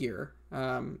figure.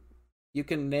 You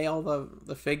can nail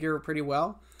the figure pretty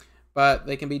well, but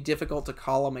they can be difficult to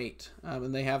collimate,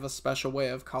 and they have a special way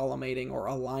of collimating or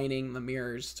aligning the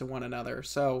mirrors to one another.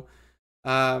 So,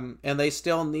 and they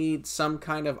still need some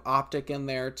kind of optic in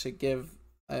there to give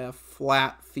a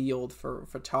flat field for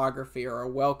photography or a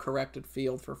well-corrected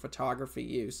field for photography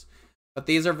use. But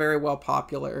these are very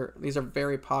popular. These are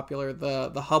very popular.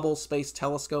 The Hubble Space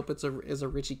Telescope is a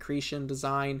Ritchie-Chrétien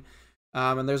design,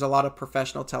 and there's a lot of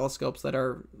professional telescopes that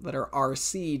are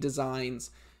RC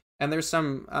designs. And there's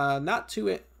some not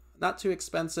too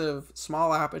expensive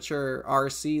small aperture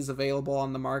RCs available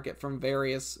on the market from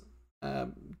various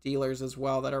dealers as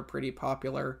well that are pretty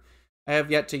popular. I have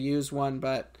yet to use one,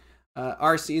 but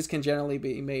RCs can generally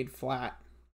be made flat.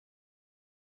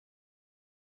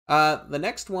 The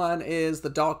next one is the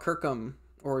Dahl-Kirkham,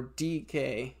 or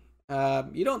DK.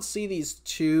 You don't see these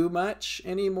too much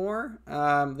anymore.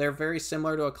 They're very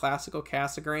similar to a classical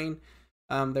Cassegrain.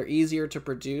 They're easier to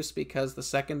produce because the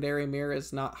secondary mirror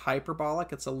is not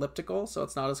hyperbolic, it's elliptical, so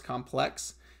it's not as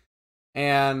complex.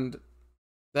 And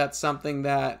that's something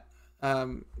that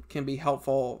can be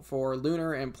helpful for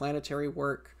lunar and planetary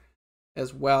work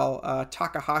as well.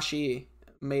 Takahashi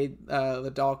made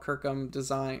the Dahl-Kirkham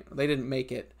design. They didn't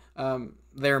make it.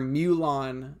 Their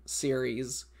Mulan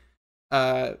series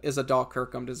is a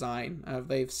Dahl-Kirkham design.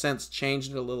 They've since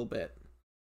changed it a little bit.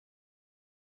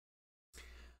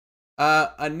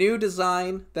 A new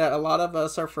design that a lot of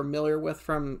us are familiar with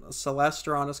from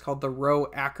Celestron is called the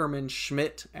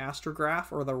Rowe-Ackermann-Schmidt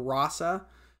astrograph, or the RASA.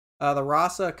 The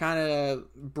RASA kind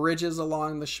of bridges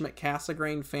along the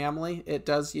Schmidt-Cassegrain family. It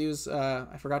does use,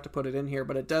 I forgot to put it in here,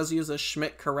 but it does use a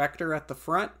Schmidt corrector at the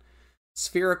front,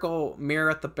 spherical mirror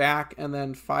at the back, and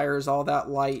then fires all that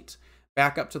light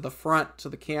back up to the front to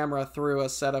the camera through a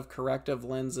set of corrective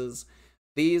lenses.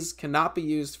 These cannot be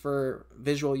used for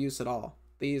visual use at all.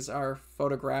 These are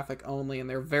photographic only, and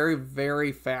they're very,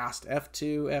 very fast.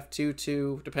 F2,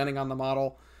 F22, depending on the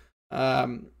model.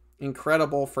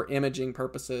 Incredible for imaging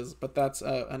purposes, but that's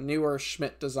a newer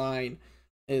Schmidt design.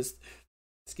 Is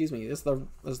the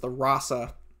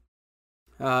RASA.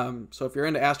 So if you're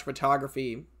into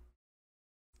astrophotography,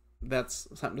 that's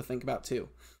something to think about too.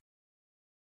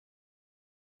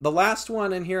 The last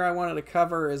one in here I wanted to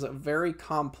cover is a very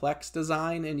complex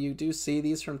design, and you do see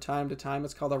these from time to time.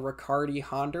 It's called a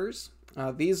Riccardi-Honders.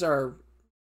 These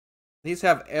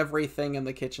have everything in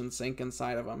the kitchen sink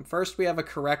inside of them. First, we have a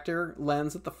corrector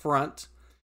lens at the front,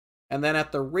 and then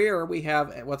at the rear we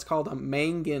have what's called a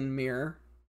Mangin mirror.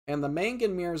 And the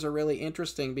Mangin mirrors are really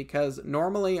interesting because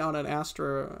normally on an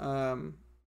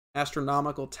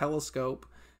astronomical telescope,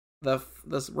 the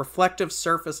reflective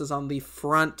surface is on the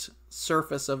front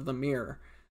surface of the mirror.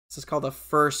 This is called a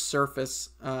first surface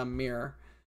mirror.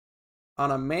 On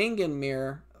a Mangin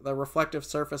mirror, the reflective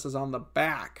surface is on the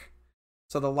back.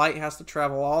 So the light has to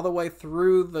travel all the way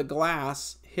through the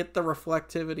glass, hit the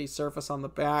reflectivity surface on the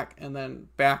back, and then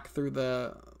back through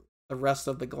the rest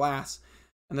of the glass.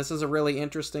 And this is a really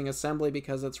interesting assembly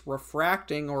because it's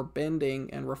refracting or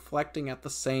bending and reflecting at the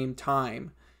same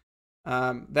time.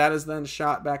 That is then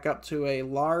shot back up to a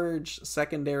large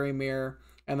secondary mirror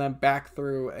and then back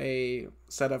through a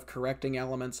set of correcting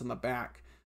elements in the back.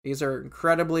 These are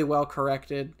incredibly well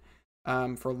corrected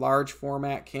for large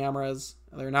format cameras.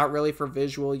 They're not really for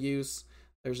visual use.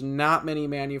 There's not many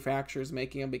manufacturers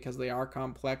making them because they are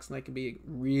complex and they can be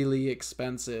really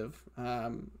expensive.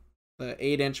 The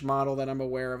 8-inch model that I'm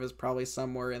aware of is probably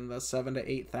somewhere in the $7,000 to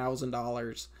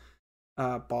 $8,000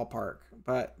 ballpark,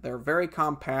 but they're very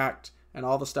compact and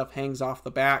all the stuff hangs off the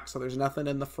back, so there's nothing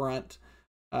in the front,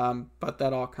 but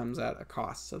that all comes at a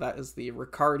cost. So that is the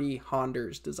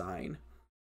Riccardi-Honders design.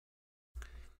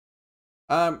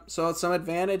 So some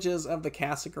advantages of the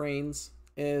Cassegrains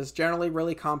is generally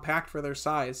really compact for their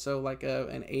size. So like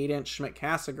an 8-inch Schmidt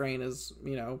Cassegrain is,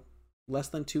 less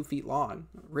than 2 feet long.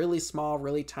 Really small,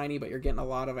 really tiny, but you're getting a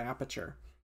lot of aperture.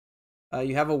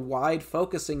 You have a wide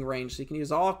focusing range, so you can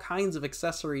use all kinds of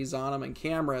accessories on them and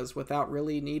cameras without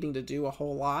really needing to do a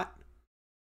whole lot.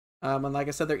 And like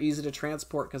I said, they're easy to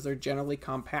transport because they're generally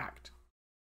compact.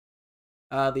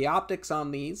 The optics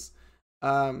on these,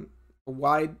 a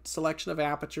wide selection of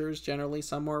apertures, generally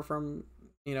somewhere from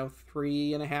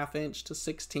 3.5 inch to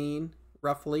 16,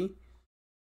 roughly.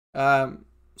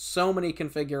 So many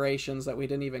configurations that we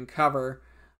didn't even cover.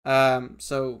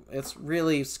 So it's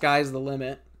really sky's the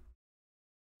limit.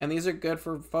 And these are good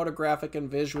for photographic and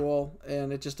visual,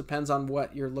 and it just depends on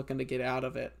what you're looking to get out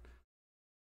of it.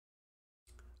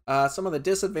 Some of the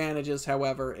disadvantages,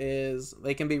 however, is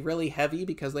they can be really heavy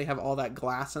because they have all that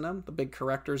glass in them, the big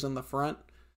correctors in the front.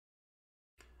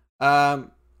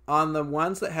 On the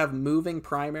ones that have moving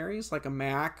primaries, like a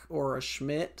Mac or a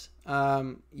Schmidt,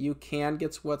 you can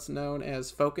get what's known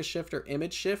as focus shift or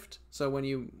image shift. So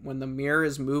when the mirror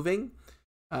is moving,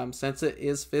 since it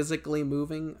is physically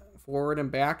moving forward and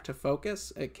back to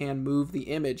focus, it can move the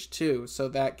image too. So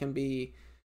that can be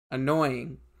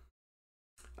annoying.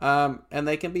 And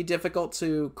they can be difficult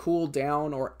to cool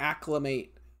down or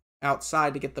acclimate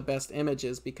outside to get the best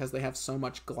images because they have so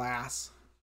much glass.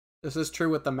 This is true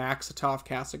with the Maxitoff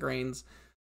Cassegrains,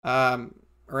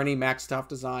 or any Maxitoff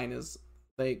design. Is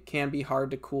they can be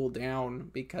hard to cool down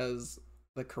because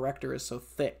the corrector is so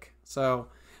thick. So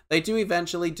they do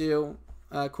eventually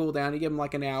cool down. You give them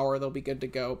like an hour, they'll be good to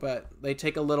go, but they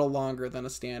take a little longer than a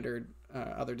standard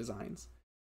other designs.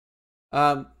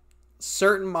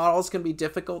 Certain models can be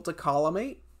difficult to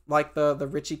collimate, like the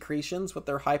Ritchie Creations with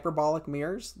their hyperbolic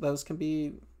mirrors. Those can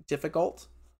be difficult.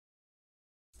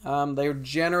 They're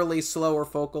generally slower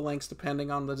focal lengths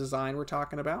depending on the design we're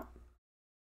talking about.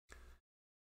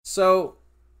 So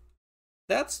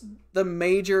that's the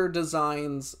major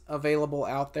designs available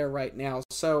out there right now.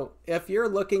 So if you're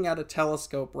looking at a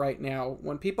telescope right now,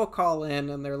 when people call in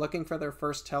and they're looking for their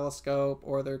first telescope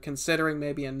or they're considering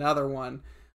maybe another one,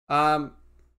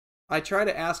 I try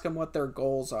to ask them what their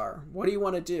goals are. What do you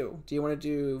want to do? Do you want to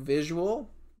do visual?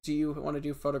 Do you want to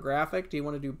do photographic? Do you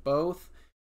want to do both?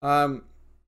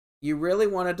 You really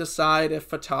want to decide if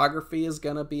photography is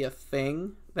going to be a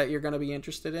thing that you're going to be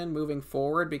interested in moving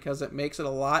forward, because it makes it a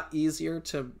lot easier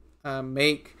to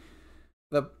make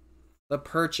the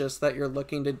purchase that you're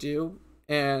looking to do,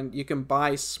 and you can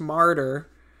buy smarter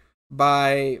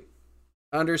by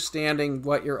understanding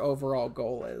what your overall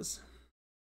goal is.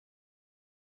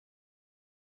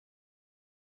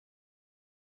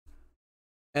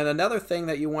 And another thing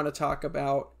that you want to talk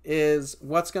about is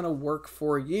what's going to work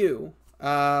for you.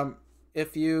 Do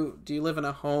you live in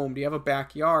a home? Do you have a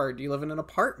backyard? Do you live in an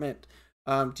apartment?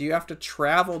 Do you have to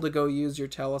travel to go use your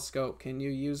telescope? Can you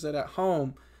use it at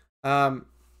home?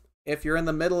 If you're in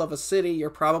the middle of a city, you're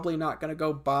probably not going to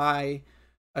go buy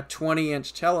a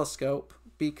 20-inch telescope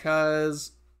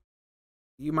because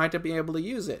you might not be able to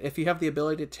use it. If you have the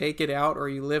ability to take it out, or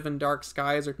you live in dark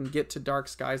skies or can get to dark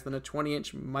skies, then a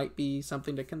 20-inch might be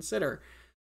something to consider.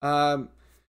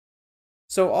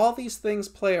 So all these things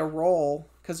play a role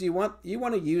because you want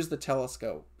to use the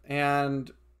telescope, and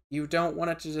you don't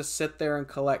want it to just sit there and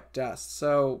collect dust.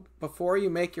 So before you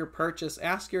make your purchase,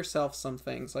 ask yourself some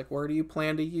things like, where do you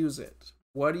plan to use it?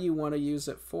 What do you want to use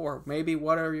it for? Maybe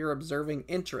what are your observing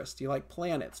interests? Do you like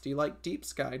planets? Do you like deep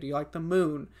sky? Do you like the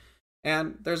moon?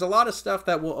 And there's a lot of stuff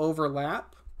that will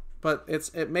overlap, but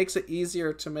it makes it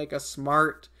easier to make a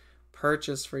smart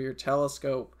purchase for your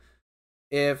telescope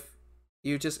if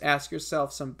you just ask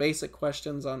yourself some basic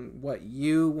questions on what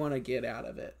you want to get out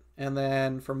of it. And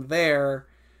then from there,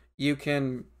 you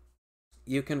can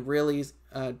really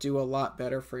do a lot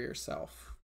better for yourself.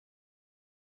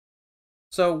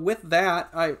 So with that,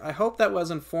 I hope that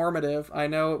was informative. I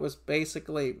know it was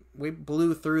basically, we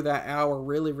blew through that hour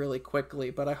really, really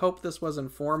quickly, but I hope this was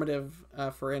informative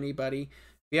for anybody.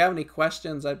 If you have any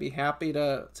questions, I'd be happy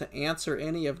to answer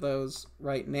any of those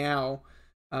right now.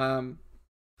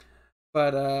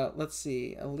 But let's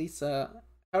see, Elisa,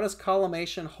 how does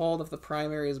collimation hold if the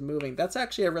primary is moving? That's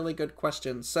actually a really good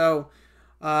question. So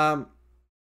I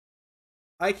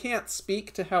can't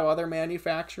speak to how other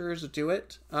manufacturers do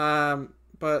it.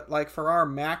 But like for our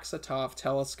Maxitoff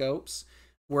telescopes,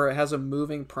 where it has a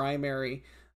moving primary,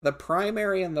 the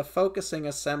primary and the focusing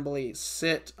assembly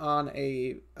sit on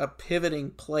a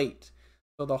pivoting plate.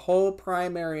 So the whole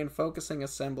primary and focusing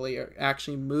assembly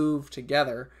actually move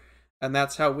together, and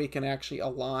that's how we can actually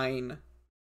align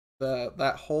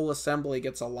that whole assembly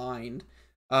gets aligned.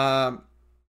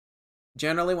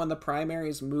 Generally, when the primary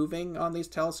is moving on these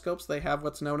telescopes, they have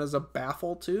what's known as a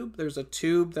baffle tube. There's a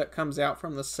tube that comes out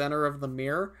from the center of the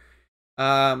mirror,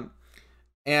 and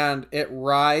it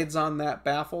rides on that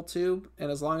baffle tube. And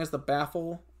as long as the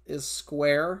baffle is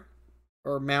square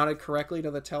or mounted correctly to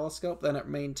the telescope, then it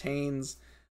maintains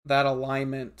that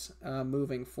alignment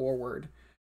moving forward.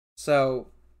 So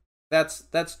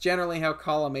that's generally how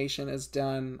collimation is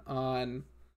done on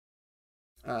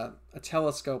a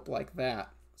telescope like that.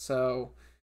 So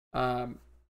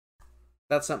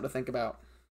that's something to think about.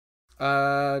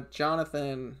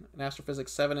 Jonathan, an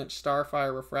Astrophysics 7-inch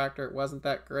Starfire refractor, it wasn't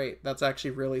that great. That's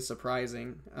actually really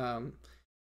surprising.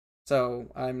 So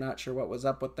I'm not sure what was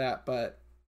up with that, but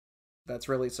that's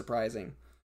really surprising.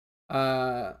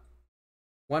 Want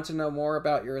to know more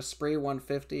about your Esprit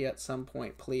 150 at some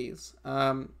point, please.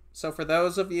 So for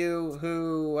those of you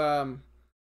who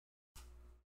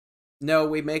know,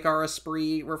 we make our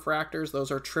Esprit refractors.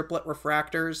 Those are triplet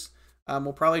refractors.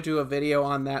 We'll probably do a video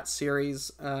on that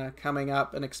series coming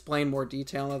up and explain more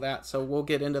detail of that. So we'll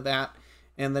get into that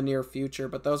in the near future.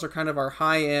 But those are kind of our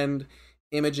high-end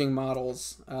imaging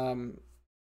models,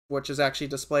 which is actually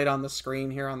displayed on the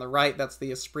screen here on the right. That's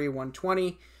the Esprit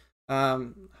 120,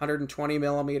 120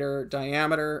 millimeter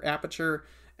diameter aperture,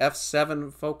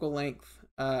 f7 focal length,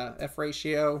 f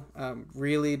ratio,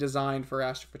 really designed for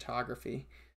astrophotography.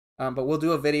 But we'll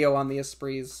do a video on the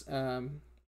Esprits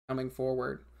coming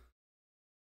forward.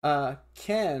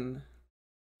 Ken,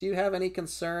 do you have any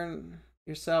concern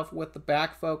yourself with the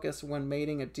back focus when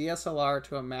mating a DSLR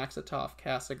to a Maxitov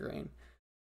Cassegrain?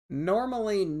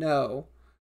 Normally, no.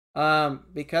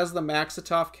 Because the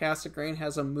Maxitov Cassegrain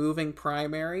has a moving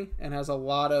primary and has a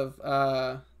lot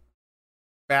of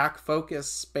back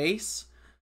focus space,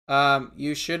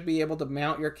 you should be able to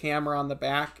mount your camera on the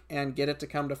back and get it to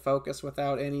come to focus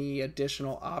without any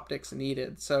additional optics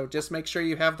needed. So just make sure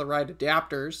you have the right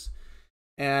adapters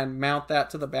and mount that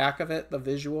to the back of it, the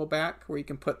visual back, where you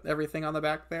can put everything on the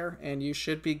back there, and you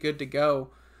should be good to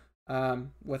go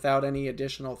without any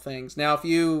additional things. Now, if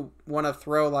you want to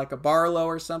throw like a Barlow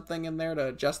or something in there to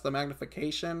adjust the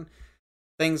magnification,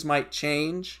 things might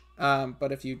change.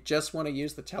 But if you just want to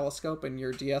use the telescope in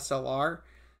your DSLR,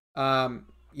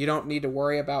 you don't need to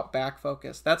worry about back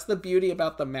focus. That's the beauty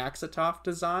about the Maxitov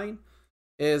design,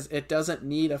 is it doesn't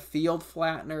need a field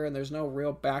flattener, and there's no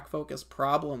real back focus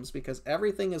problems because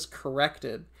everything is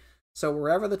corrected. So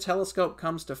wherever the telescope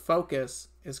comes to focus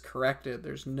is corrected.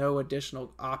 There's no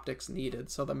additional optics needed.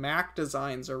 So the Mac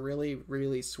designs are really,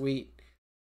 really sweet.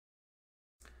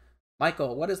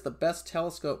 Michael, what is the best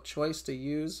telescope choice to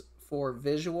use for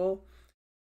visual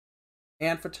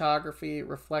and photography,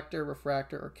 reflector,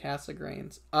 refractor, or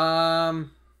Cassegrains?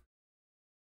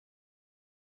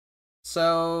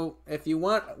 So if you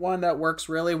want one that works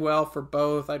really well for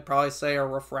both, I'd probably say a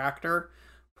refractor.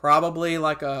 Probably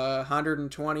like a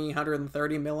 120,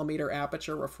 130 millimeter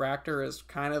aperture refractor is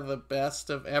kind of the best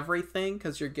of everything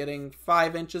because you're getting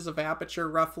 5 inches of aperture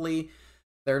roughly.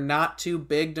 They're not too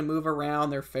big to move around.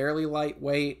 They're fairly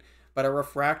lightweight, but a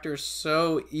refractor is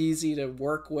so easy to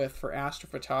work with for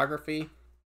astrophotography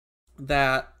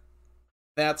that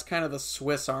that's kind of the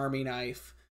Swiss Army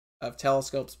knife of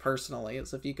telescopes personally,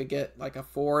 is if you could get like a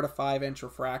 4 to 5 inch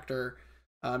refractor.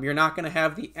 You're not going to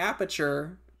have the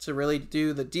aperture to really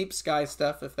do the deep sky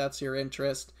stuff if that's your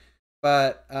interest,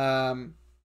 but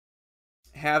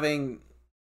having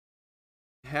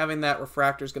that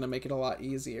refractor is going to make it a lot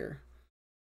easier.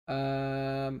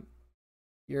 You're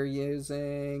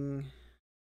using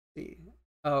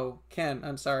Ken,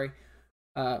 I'm sorry.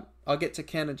 I'll get to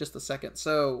Ken in just a second.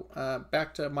 So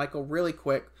back to Michael really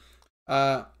quick.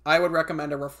 I would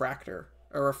recommend a refractor.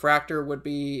 A refractor would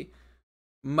be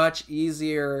much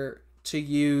easier to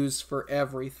use for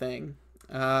everything.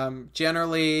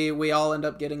 Generally, we all end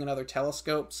up getting another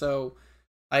telescope, so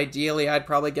ideally I'd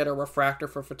probably get a refractor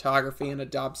for photography and a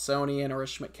Dobsonian or a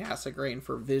Schmidt-Cassegrain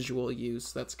for visual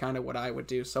use. That's kind of what I would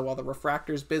do. So while the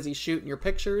refractor's busy shooting your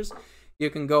pictures,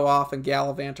 you can go off and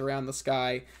gallivant around the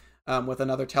sky with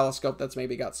another telescope that's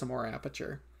maybe got some more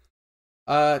aperture.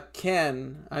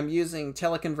 Ken, I'm using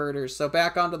teleconverters. So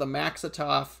back onto the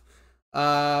Maxitov.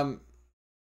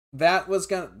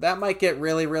 That might get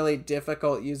really, really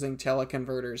difficult using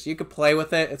teleconverters. You could play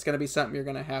with it. It's going to be something you're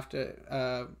going to have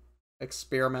to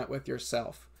experiment with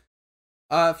yourself.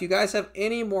 If you guys have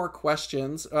any more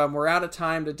questions, we're out of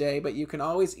time today, but you can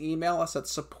always email us at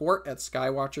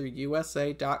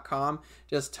support@skywatcherusa.com.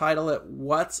 Just title it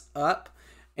 "What's Up"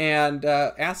 and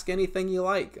ask anything you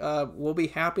like. We'll be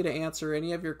happy to answer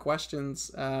any of your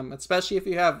questions, especially if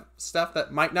you have stuff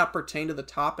that might not pertain to the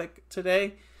topic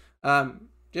today.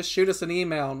 Just shoot us an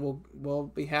email and we'll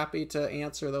be happy to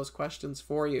answer those questions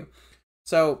for you.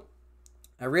 So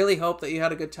I really hope that you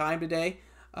had a good time today.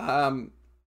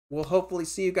 We'll hopefully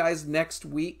see you guys next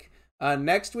week.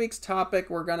 Next week's topic,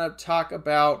 we're going to talk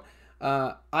about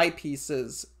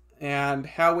eyepieces and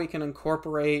how we can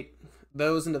incorporate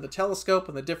those into the telescope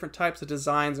and the different types of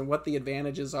designs and what the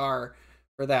advantages are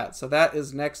for that. So that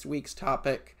is next week's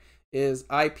topic, is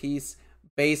eyepiece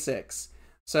basics.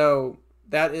 So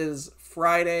that is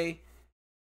Friday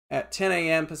at 10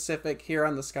 a.m. Pacific here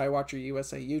on the Skywatcher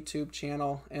USA YouTube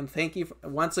channel. And thank you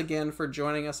once again for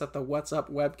joining us at the What's Up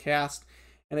webcast.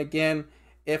 And again,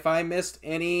 if I missed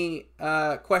any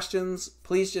questions,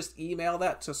 please just email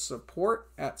that to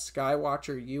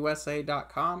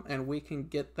support@skywatcherusa.com and we can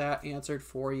get that answered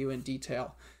for you in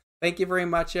detail. Thank you very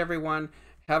much, everyone.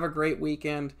 Have a great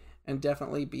weekend and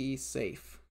definitely be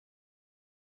safe.